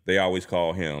TV, they always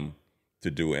call him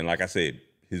to do it. And like I said,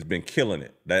 he's been killing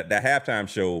it. That halftime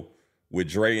show with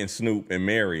Dre and Snoop and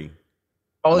Mary.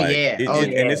 Oh, yeah.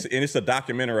 And it's a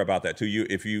documentary about that too.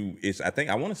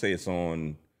 I want to say it's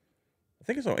on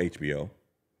HBO.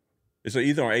 It's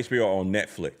either on HBO or on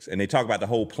Netflix. And they talk about the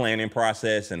whole planning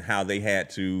process and how they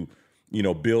had to,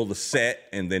 build a set,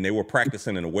 and then they were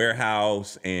practicing in a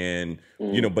warehouse, and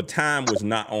but time was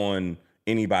not on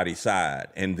anybody's side.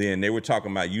 And then they were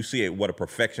talking about, you see what a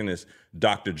perfectionist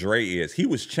Dr. Dre is. He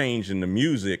was changing the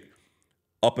music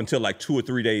up until like 2 or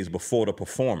 3 days before the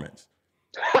performance.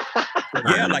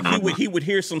 Yeah, like he would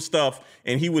hear some stuff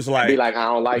and he was like, be like, I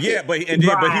don't like it. Yeah, but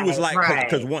he was like,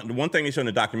 because one thing they showed in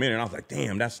the documentary, and I was like,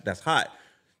 damn, that's hot.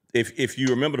 If you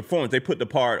remember the performance, they put the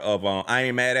part of I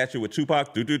Ain't Mad at You with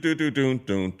Tupac, do do do do do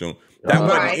do do. That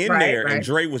wasn't in there, and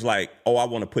Dre was like, oh, I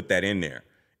want to put that in there,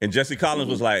 and Jesse Collins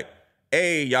was like,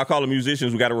 hey, y'all call the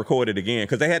musicians, we got to record it again,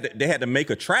 because they had to make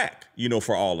a track,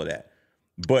 for all of that,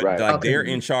 but they're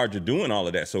in charge of doing all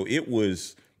of that, so it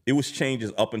was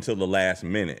changes up until the last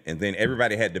minute, and then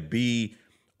everybody had to be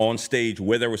on stage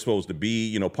where they were supposed to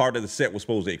be. Part of the set was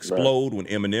supposed to explode when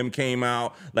Eminem came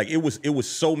out. Like it was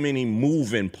so many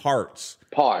moving parts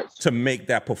to make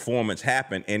that performance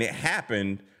happen, and it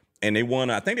happened. And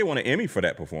I think they won an Emmy for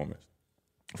that performance,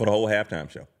 for the whole halftime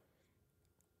show.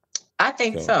 I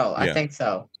think so. I think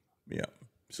so. Yeah.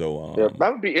 So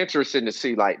that would be interesting to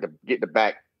see, like get the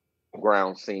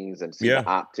background scenes and see the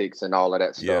optics and all of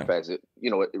that stuff as it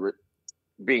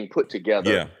being put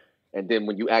together. Yeah. And then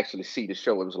when you actually see the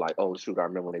show, it was like, oh, shoot, I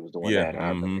remember when they was doing that.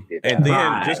 And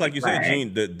then, just like you said,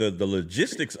 Gene, the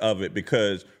logistics of it,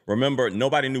 because remember,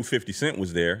 nobody knew 50 Cent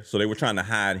was there, so they were trying to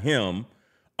hide him.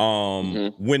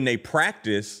 When they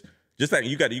practice, just like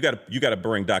you got to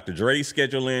bring Dr. Dre's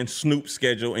schedule in, Snoop's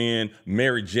schedule in,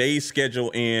 Mary J's schedule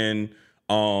in.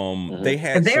 They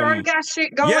had already got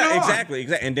shit going on. Yeah, exactly.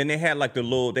 And then they had like a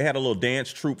little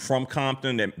dance troupe from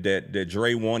Compton that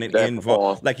Dre wanted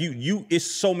involved. Like it's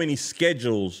so many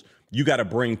schedules you got to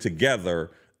bring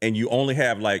together, and you only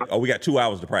have we got 2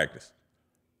 hours to practice.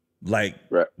 Like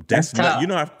that's not,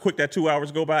 how quick that 2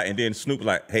 hours go by, and then Snoop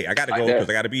like, hey, I got to go because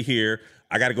I got to be here.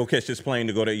 I got to go catch this plane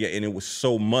to go there. Yeah, and it was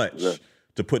so much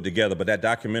to put together. But that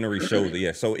documentary shows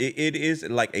it. So it is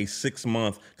like a 6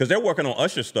 month, because they're working on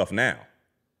Usher stuff now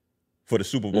for the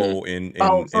Super Bowl in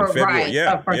February.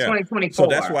 For 2024. So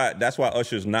that's why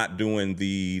Usher's not doing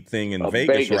the thing in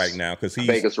Vegas right now, because he's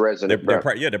Vegas resident. They're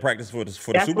practicing for the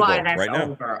Super Bowl right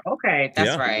now. Okay,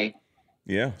 that's right.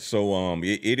 Yeah. So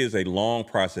it is a long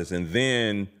process, and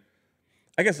then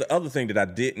I guess the other thing that I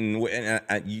didn't,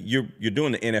 and you're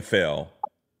doing the NFL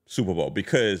Super Bowl,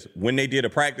 because when they did a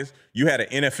practice, you had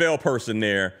an NFL person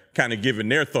there kind of giving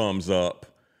their thumbs up.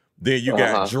 Then you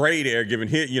got Dre there giving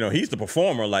he's the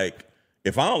performer. Like,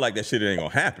 if I don't like that shit, it ain't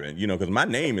gonna happen, because my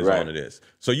name is on this.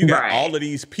 So you got all of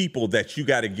these people that you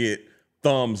got to get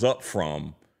thumbs up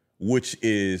from, which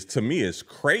is, to me, is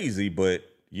crazy, but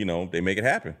they make it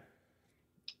happen.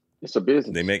 It's a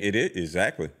business. They make it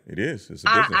exactly. It is. It's a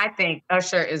business. I think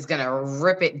Usher is gonna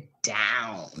rip it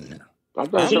down.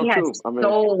 He has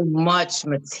so much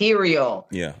material.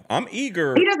 Yeah, I'm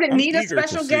eager. He doesn't need a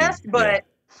special guest, but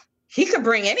he could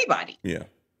bring anybody. Yeah,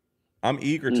 I'm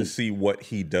eager to see what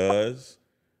he does.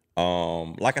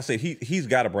 Like I said, he's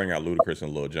got to bring out Ludacris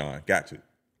and Lil Jon. Got to.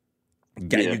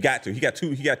 You got to. He got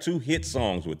two hit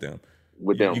songs with them.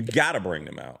 You got to bring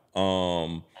them out.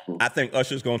 I think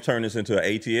Usher's gonna turn this into an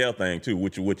ATL thing too,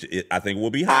 which I think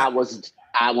will be hot.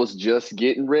 I was just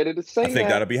getting ready to say. I think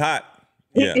that'll be hot.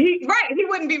 Yeah, he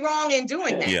wouldn't be wrong in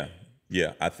doing that.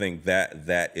 Yeah. I think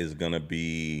that is gonna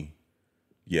be.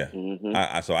 Yeah.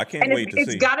 So I can't wait to see.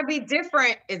 It's got to be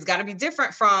different. It's got to be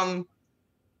different from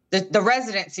the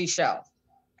residency show,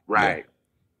 right?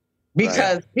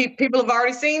 Because people have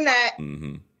already seen that.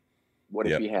 Mm-hmm. What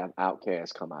if you have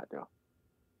Outkast come out though?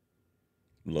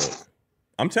 Look,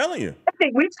 I'm telling you. I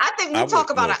think we talk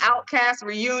about an Outkast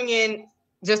reunion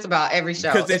just about every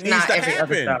show. Because it needs to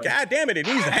happen. God damn it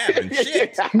needs to happen.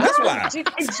 Shit. That's why. Gene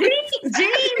needs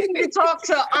to talk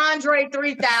to Andre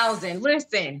 3000.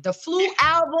 Listen, the Flute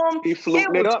album. He's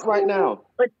fluting it up right now.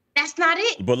 But that's not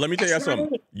it. But let me tell you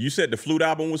something. You said the Flute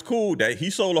album was cool. That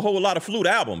he sold a whole lot of Flute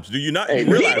albums. Do you not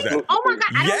realize that? Oh my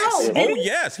God. Yes. I don't know.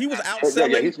 Yes. He was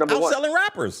outselling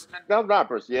rappers.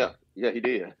 Rappers, yeah. Yeah, he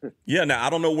did. Yeah, now I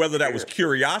don't know whether that was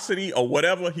curiosity or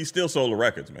whatever. He still sold the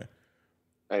records, man.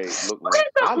 Hey, look, okay,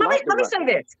 so let me say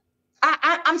this.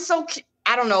 I'm so,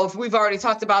 I don't know if we've already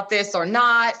talked about this or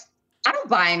not. I don't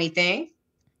buy anything.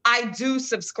 I do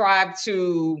subscribe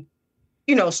to,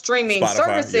 streaming Spotify,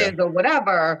 services or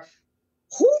whatever.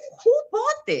 Who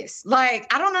bought this? Like,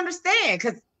 I don't understand,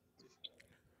 because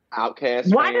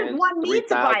Outkast. Why does one need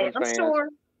to buy it? I'm sure.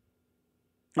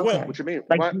 Okay. What you mean?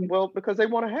 Well, because they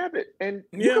want to have it, and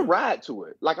you can ride to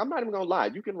it. Like, I'm not even gonna lie,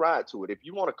 you can ride to it if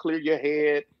you want to clear your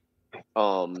head.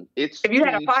 It's if you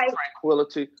had a fight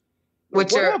tranquility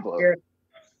with whatever.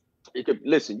 You could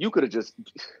listen. You could have just.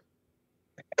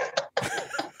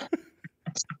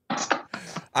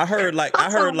 I heard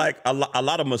a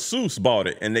lot of masseuses bought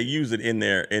it, and they use it in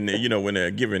their when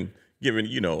they're giving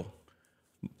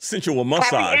sensual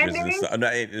massages and stuff. No,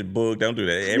 Boog, don't do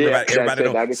that. Everybody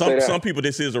don't. Some people,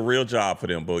 this is a real job for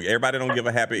them, Boog. Everybody don't give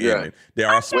a happy ending. There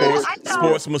are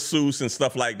sports masseuse and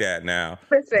stuff like that. Now,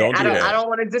 listen, I don't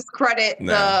want to discredit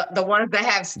the ones that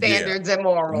have standards and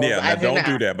morals. Yeah, don't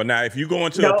do that. But now, if you go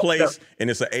into a place and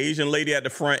it's an Asian lady at the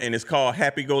front and it's called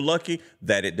Happy Go Lucky,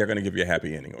 they're gonna give you a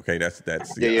happy ending. Okay, that's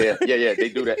yeah. They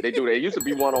do that. It used to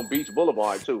be one on Beach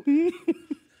Boulevard too.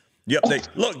 Yep.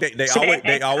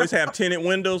 They always have tinted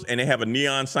windows and they have a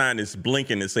neon sign that's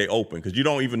blinking that say open because you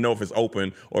don't even know if it's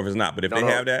open or if it's not. But if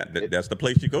have that, that's the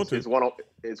place you go to. It's one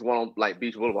on like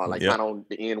Beach Boulevard, like kind of on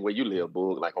the end where you live,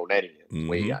 Boog, like on that end,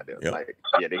 way out there. Yep. Like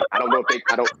I don't know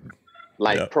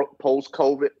if post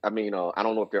COVID. I mean, I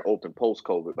don't know if they're open post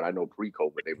COVID, but I know pre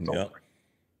COVID they was open.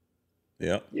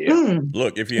 Yeah.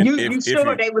 Look, if you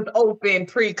sure they was open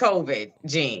pre-COVID,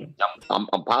 Gene? I'm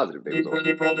positive they was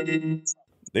open.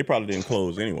 They probably didn't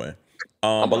close anyway.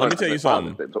 But let me tell you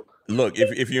something. Look,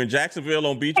 if you're in Jacksonville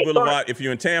on Beach Boulevard, if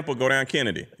you're in Tampa, go down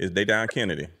Kennedy. They down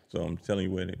Kennedy. So I'm telling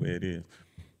you where it is.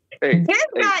 This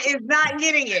guy is not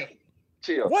getting it.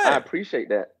 Chill. What? I appreciate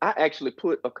that. I actually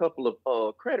put a couple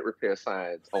of credit repair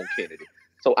signs on Kennedy.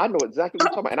 So I know exactly what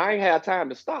you're talking about. And I ain't had time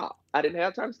to stop. I didn't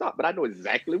have time to stop, but I know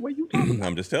exactly where you're talking about.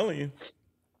 I'm just telling you.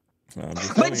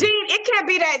 But Gene, it can't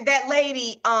be that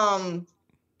lady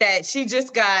that she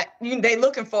just got, they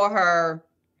looking for her.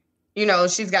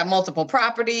 She's got multiple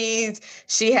properties.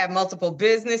 She had multiple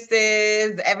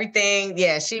businesses, everything.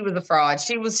 Yeah, she was a fraud.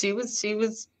 She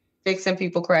was fixing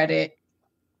people credit.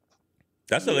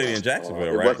 That's the lady in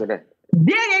Jacksonville, right? Yeah.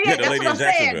 That's what I'm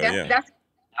saying.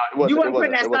 You weren't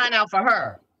putting that sign out for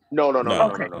her. No.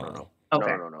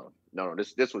 Okay. No.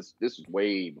 This was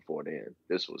way before then.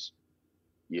 This was,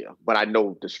 but I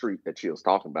know the street that she was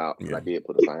talking about because I did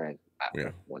put a sign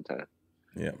out one time.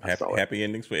 Yeah, happy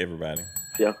endings for everybody.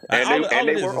 Yeah, and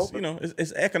they were open.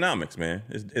 It's economics, man.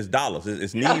 It's dollars.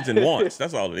 It's needs and wants.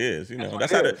 That's all it is.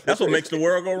 That's what makes the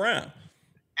world go round.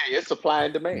 Hey, it's supply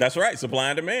and demand. That's right,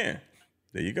 supply and demand.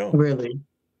 There you go. Really.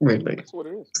 That's what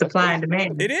it is. Supply and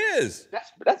demand. It is.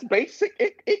 That's basic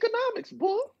economics,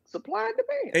 boy. Supply and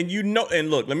demand.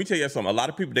 And look, let me tell you something. A lot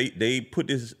of people they put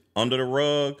this under the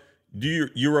rug. Do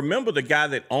you remember the guy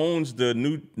that owns the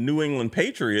New England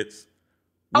Patriots?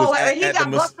 He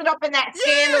got busted up in that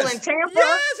scandal in Tampa?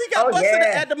 Yes, he got busted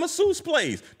at the masseuse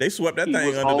place. They swept that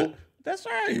thing under the... That's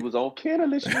right. He was on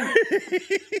Kennedy Street.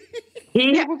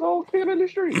 He was on Kennedy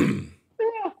Street.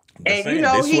 Yeah. And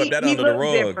they swept that under the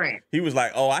rug. Different. He was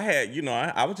like, I had,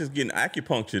 I was just getting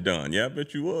acupuncture done. Yeah, I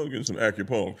bet you was getting some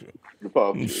acupuncture.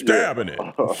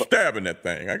 Stabbing that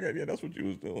thing. That's what you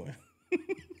was doing.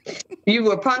 You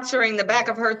were puncturing the back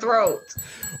of her throat.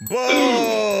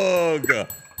 Bug!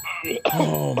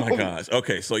 Oh my gosh.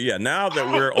 Okay, so now that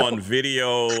we're on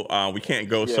video, we can't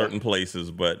go certain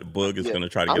places, but Bug is going to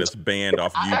try to get us banned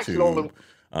off YouTube.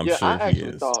 I'm sure he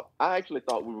is. I actually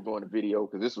thought we were going to video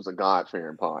because this was a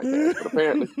God-fearing podcast, but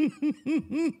apparently.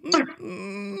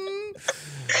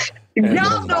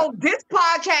 Y'all know this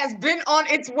podcast been on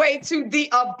its way to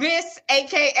the abyss,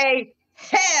 aka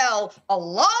hell, a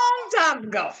long time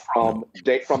ago. From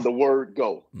the word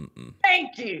go. Mm-mm.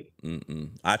 Thank you. Mm-mm.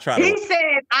 He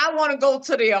said, I want to go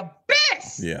to the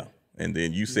abyss. Yeah. And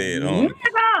then you said,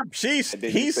 he's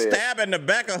stabbing the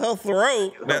back of her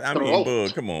throat.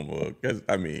 Bug, come on, Bug.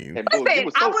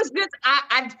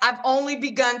 I've only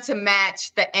begun to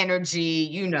match the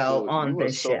energy, on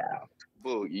this show.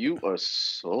 Boo, you are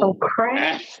so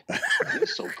graphic. You're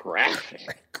so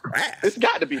graphic. It's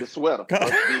got to be the sweater.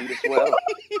 Got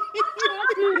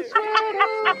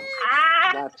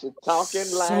you talking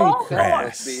like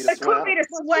that. It could be the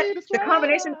sweat.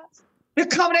 The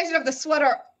combination of the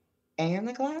sweater and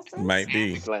the glasses? Might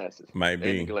be. Glasses. Might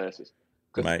be. And the glasses.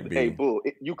 Might be. Hey, Boo,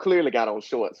 you clearly got on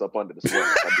shorts up under the sweater.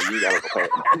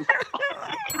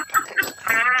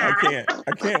 I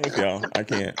can't with y'all.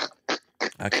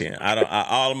 I can't.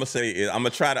 All I'm gonna say is I'm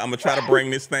gonna try to bring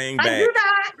this thing back.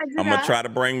 I'm gonna try to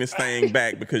bring this thing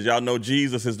back because y'all know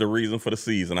Jesus is the reason for the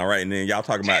season. All right, and then y'all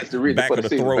talking about back of the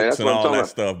throats and all that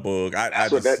stuff, Bug.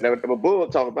 That's what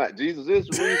Bug talking about. Jesus is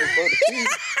the reason for the season.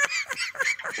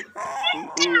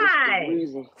 He is the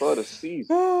reason for the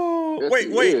season.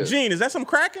 Wait, Gene, is that some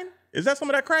Kraken? Is that some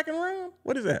of that Kraken rum?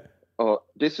 What is that?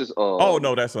 This is oh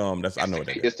no, that's I know what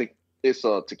that is. It's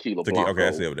tequila Blanco. Okay,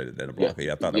 I see what that Blanco.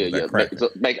 Yeah, I thought that was that Kraken.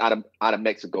 Make out of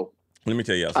Mexico. Let me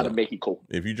tell y'all something. Out of Mexico.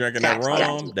 If you drinking that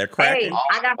rum, that Kraken,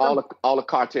 all the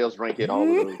cartels drink it. All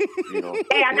of them,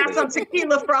 Hey, I got some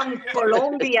tequila from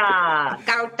Colombia,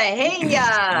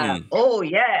 Cartagena. Oh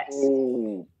yes.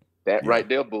 Ooh, that right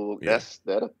there, Boo. Yeah.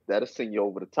 That'll send you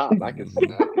over the top. I can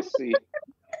see.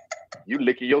 You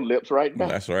licking your lips right now.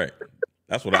 That's right.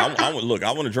 That's what I want. Look,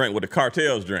 I want to drink what the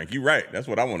cartels drink. You right. That's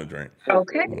what I want to drink.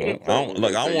 Okay. I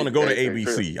don't want to go to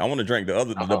ABC. I want to drink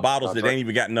the bottles that ain't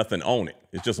even got nothing on it.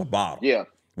 It's just a bottle. Yeah.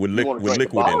 With liquid in it.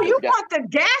 Oh, you want the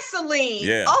gasoline?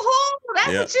 Yeah. Oh,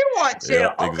 that's what you want, Chill.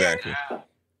 Yeah, okay. exactly.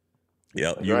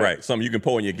 Yeah, you're right. Something you can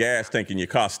pour in your gas tank and your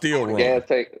car still run. Gas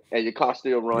tank and your car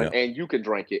still run, and you can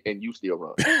drink it and you still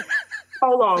run.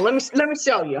 Hold on, let me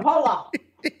show you. Hold on.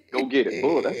 Go get it.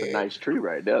 Oh, that's a nice tree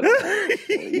right there.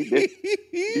 You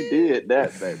did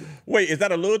that, baby. Wait, is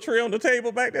that a little tree on the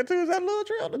table back there too? Is that a little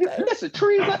tree on the table? Listen,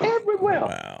 trees are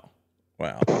everywhere.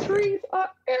 Wow. Trees are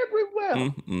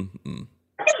everywhere.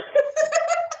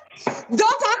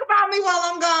 Don't talk about me while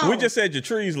I'm gone. We just said your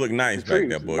trees look nice back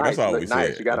there, boy. That's all we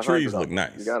said. The trees look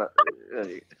nice. You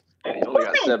only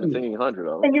got 1,700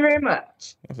 of them. Thank you very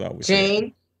much. That's all we Gene.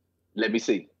 said. Let me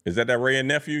see. Is that Ray and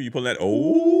nephew? You pulling that?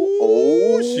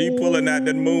 Oh, she pulling out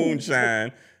the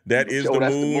moonshine. That is the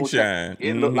moonshine.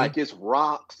 It looked like it's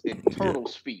rocks and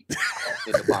turtle's feet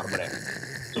in the bottom of that.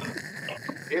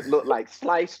 It looked like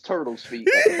sliced turtle's feet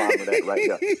at the bottom of that right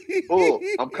there. Bull,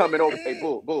 I'm coming over. Hey,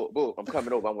 Bull, I'm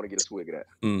coming over. I want to get a swig of that.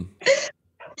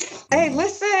 Hey,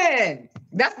 listen.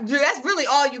 That's really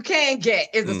all you can get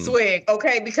is a swig,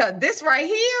 okay? Because this right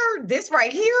here,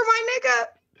 my nigga.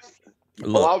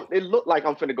 Look. It looked like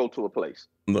I'm finna go to a place.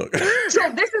 Look.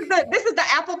 So this is the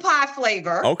apple pie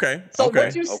flavor. Okay. So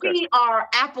what you see are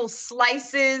apple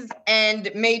slices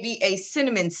and maybe a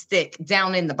cinnamon stick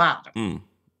down in the bottom.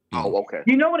 Oh, okay.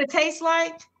 You know what it tastes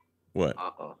like? What?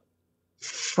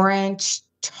 French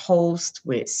toast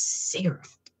with syrup.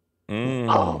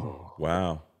 Oh,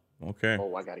 wow. Okay.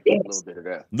 Oh, I gotta get a little bit of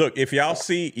that. Look, if y'all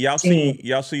see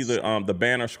the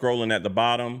banner scrolling at the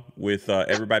bottom with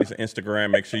everybody's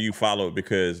Instagram, make sure you follow it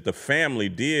because the family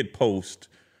did post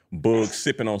Boog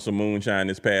sipping on some moonshine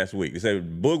this past week. They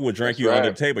said Boog will drink under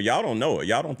the table. Y'all don't know it.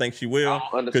 Y'all don't think she will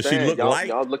because she looked light.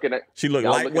 Y'all looking at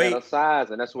lightweight. Looking at her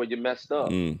size, and that's where you messed up.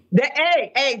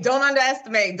 Hey, don't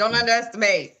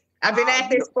underestimate. I've been at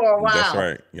this for a while. That's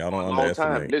right. Y'all don't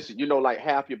underestimate. Listen, like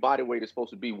half your body weight is supposed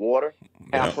to be water.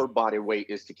 Half her body weight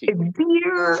is tequila. It's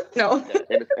beer. No.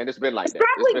 And it's been like that.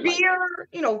 Probably beer,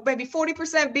 maybe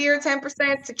 40% beer,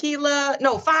 10% tequila.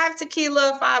 No, 5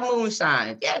 tequila, 5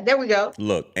 moonshine. Yeah, there we go.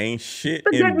 Look, ain't shit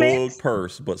in Boog's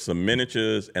purse but some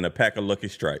miniatures and a pack of Lucky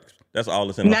Strikes. That's all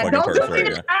that's in the fucking purse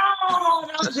right now. Oh,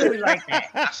 don't do me like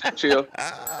that. Chill.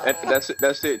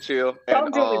 That's it, chill.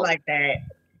 Don't do me like that.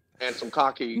 And some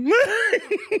cocky.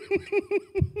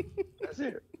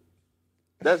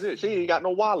 That's it. She ain't got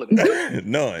no wallet. None.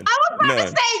 I was about to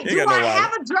say, do I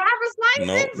have a driver's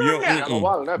license? No.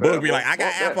 Boog be like, I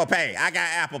got Apple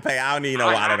Pay. I don't need no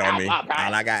wallet on me.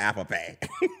 I got Apple Pay.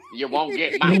 You won't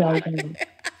get my wallet. Get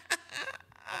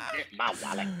my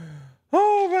wallet.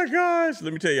 Oh my gosh.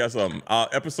 Let me tell y'all something.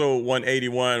 Episode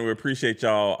 181. We appreciate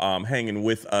y'all hanging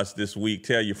with us this week.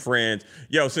 Tell your friends.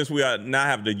 Yo, since we now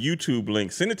have the YouTube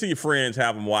link, send it to your friends,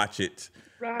 have them watch it.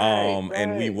 Right.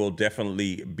 And we will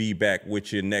definitely be back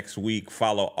with you next week.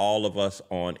 Follow all of us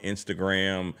on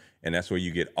Instagram, and that's where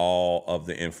you get all of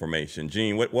the information.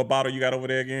 Gene, what bottle you got over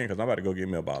there again? Because I'm about to go get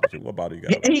me a bottle too. What bottle you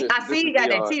got? I see you got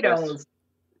that Tito's.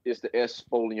 It's the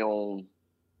Espolion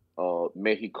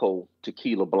Mexico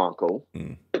Tequila Blanco.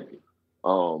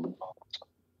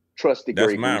 Trusted Grey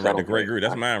Goose. That's mine, right? The Grey Goose.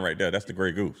 That's mine right there. That's the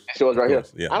Grey Goose. So it's right here.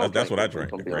 Yeah, that's what I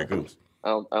drink. The Grey Goose.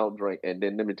 I don't drink. And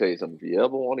then let me tell you something. If you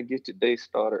ever want to get your day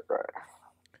started right,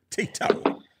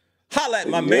 Tito. Holla at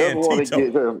my man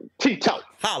Tito. Tito.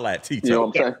 Holla at Tito. You know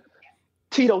what I'm saying?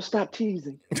 Tito, stop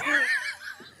teasing.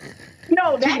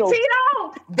 No, Tito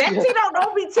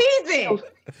don't be teasing.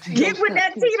 Get with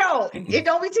that Tito. It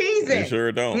don't be teasing. It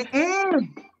sure don't.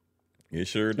 It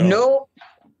sure don't. Nope.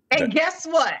 And guess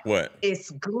what? What? It's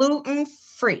gluten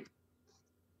free.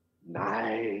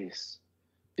 Nice.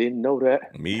 Didn't know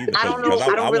that. Me either. I don't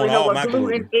really know what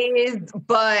gluten is,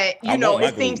 but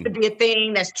it seems to be a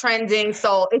thing that's trending.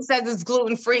 So it says it's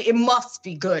gluten free. It must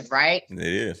be good, right? It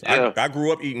is. Yeah. I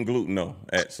grew up eating gluten though.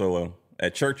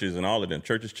 At churches and all of them,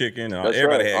 church's chicken, and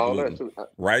everybody had gluten.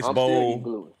 Rice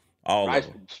bowl, all of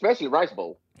them. Especially rice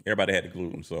bowl. Everybody had the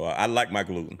gluten, so I like my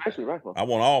gluten. Especially rice bowl. I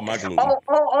want all my gluten.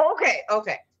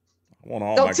 Okay. I want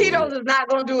all my Tito's gluten. is not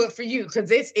going to do it for you because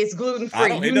it's gluten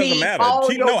free. It doesn't matter.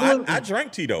 I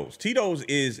drank Tito's. Tito's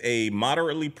is a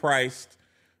moderately priced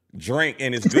drink,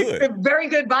 and it's good. Very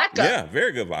good vodka. Yeah,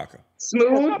 very good vodka.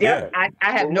 Smooth. Yeah. I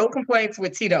have no complaints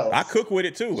with Tito's. I cook with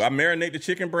it too. I marinate the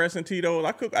chicken breast in Tito's.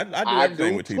 I cook. I do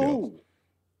everything with Tito's.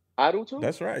 I do too.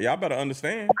 That's right. Y'all better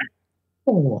understand.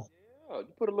 Oh. Yeah, you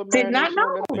put a little Did not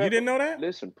know. You didn't know that?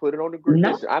 Listen, put it on the grill.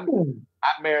 No. Listen, I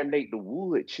marinate the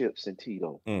wood chips in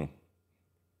Tito's.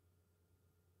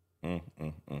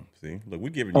 See, look,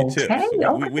 we giving you tips.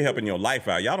 We helping your life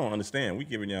out. Y'all don't understand. We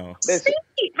giving y'all.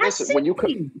 Listen, when you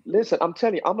come, listen, I'm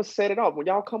telling you, I'm gonna set it off. When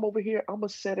y'all come over here, I'm gonna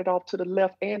set it off to the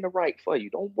left and the right for you.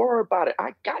 Don't worry about it.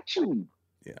 I got you.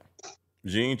 Yeah.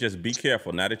 Gene, just be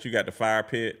careful. Now that you got the fire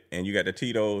pit and you got the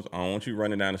Tito's, I don't want you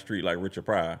running down the street like Richard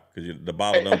Pryor because the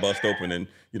bottle done bust open and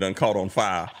you done caught on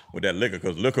fire with that liquor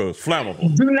because liquor is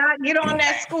flammable. Do not get on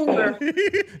that scooter.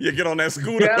 You get on that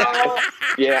scooter.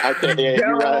 Yeah, I can't. Yeah,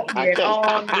 you're right. Get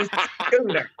on the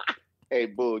scooter. Hey,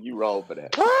 Bull, you wrong for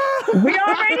that. We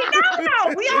already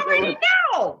know. We already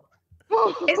know.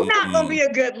 It's not going to be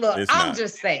a good look. I'm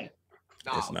just saying.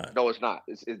 No, it's not. No, it's not.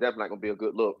 It's definitely not going to be a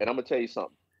good look. And I'm going to tell you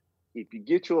something. If you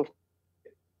get you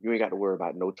ain't got to worry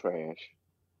about no trash.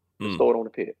 Just throw it on the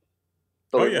pit.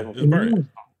 Just burn it.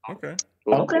 Okay.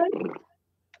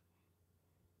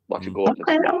 Watch it go up.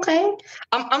 Okay.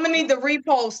 I'm gonna need the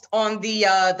repost on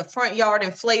the front yard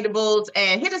inflatables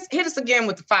and hit us again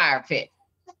with the fire pit.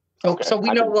 Okay. So we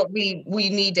know what we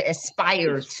need to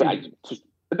aspire to.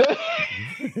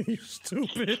 You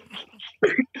stupid.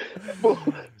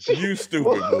 You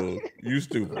stupid, Bull. You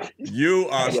stupid. You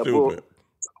are stupid.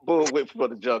 Bull went for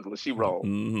the juggler. She wrong.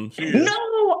 Mm-hmm.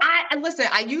 No, listen.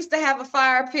 I used to have a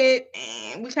fire pit,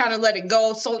 and we kind of let it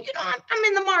go. So I'm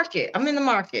in the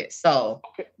market. So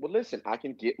okay. Well, listen. I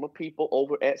can get my people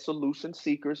over at Solution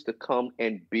Seekers to come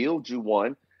and build you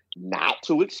one. Not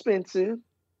too expensive.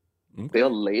 Okay. They'll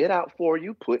lay it out for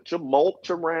you. Put your mulch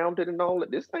around it and all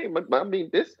that. This thing. I mean,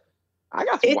 this. I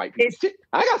got some white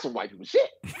people shit.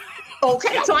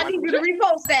 Okay, so I need you to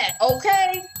repost that.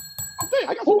 Okay.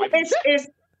 I got some white people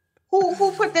shit.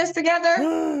 Who put this together?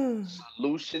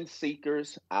 Solution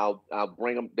Seekers. I'll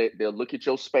bring them. They'll look at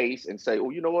your space and say, "Oh,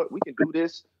 you know what? We can do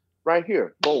this right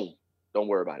here." Boom. Don't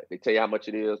worry about it. They tell you how much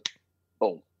it is.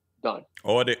 Boom. Done.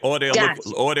 Or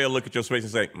they'll look at your space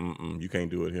and say, "You can't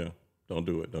do it here. Don't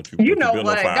do it. Don't you?" You know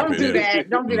what? Don't do that.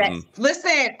 Don't do that.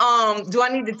 Listen. Do I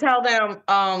need to tell them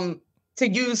to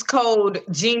use code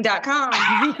Gene.com?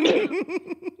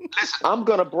 I'm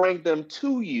gonna bring them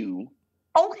to you.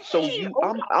 Okay. So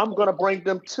I'm gonna bring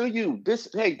them to you. This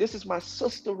is my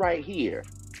sister right here.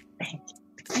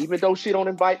 Even though she don't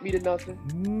invite me to nothing,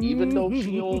 even though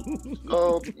she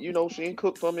don't, she ain't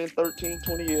cooked for me in 13,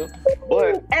 20 years.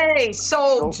 But hey,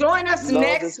 so join us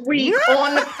next week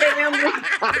on the family.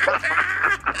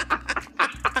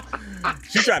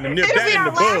 She's trying to nip that in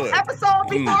the bud. Episode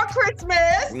before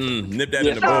Christmas. Nip that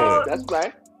in the bud. That's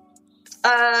right.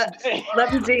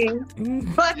 Love you, Gene.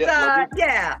 But love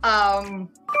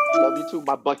you too,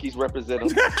 my Buc-ee's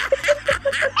representative.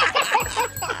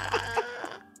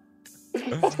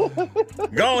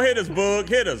 Go on, hit us, Bug.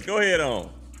 Hit us. Go ahead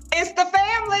on. It's the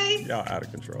family. Y'all out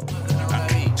of control.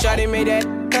 Shawty made that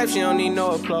clap, she don't need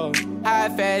no applause. High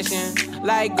fashion,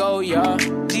 like Goya,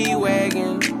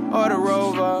 G-Wagon, or the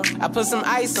Rover. I put some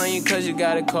ice on you cause you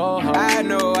got a cold heart. I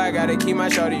know I gotta keep my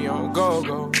shawty on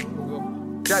go.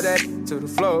 Drop that to the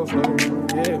floor,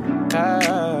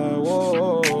 yeah.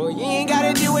 Whoa. You ain't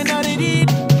gotta deal with none of these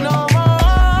no more.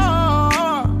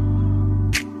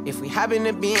 If we hop in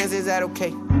the Benz, is that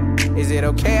okay? Is it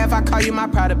okay if I call you my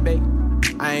pride, babe?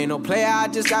 I ain't no player, I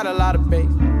just got a lot of babe.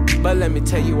 But let me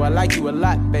tell you, I like you a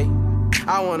lot, babe.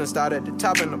 I wanna start at the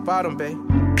top and the bottom, babe.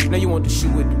 Now you want the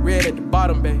shoe with the red at the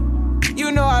bottom, babe.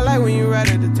 You know I like when you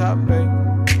right at the top, babe.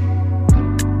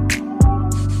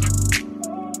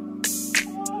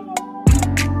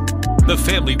 The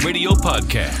Family Radio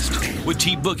Podcast with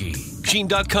T Boogie,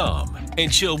 Gene.com, and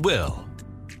Chill Will.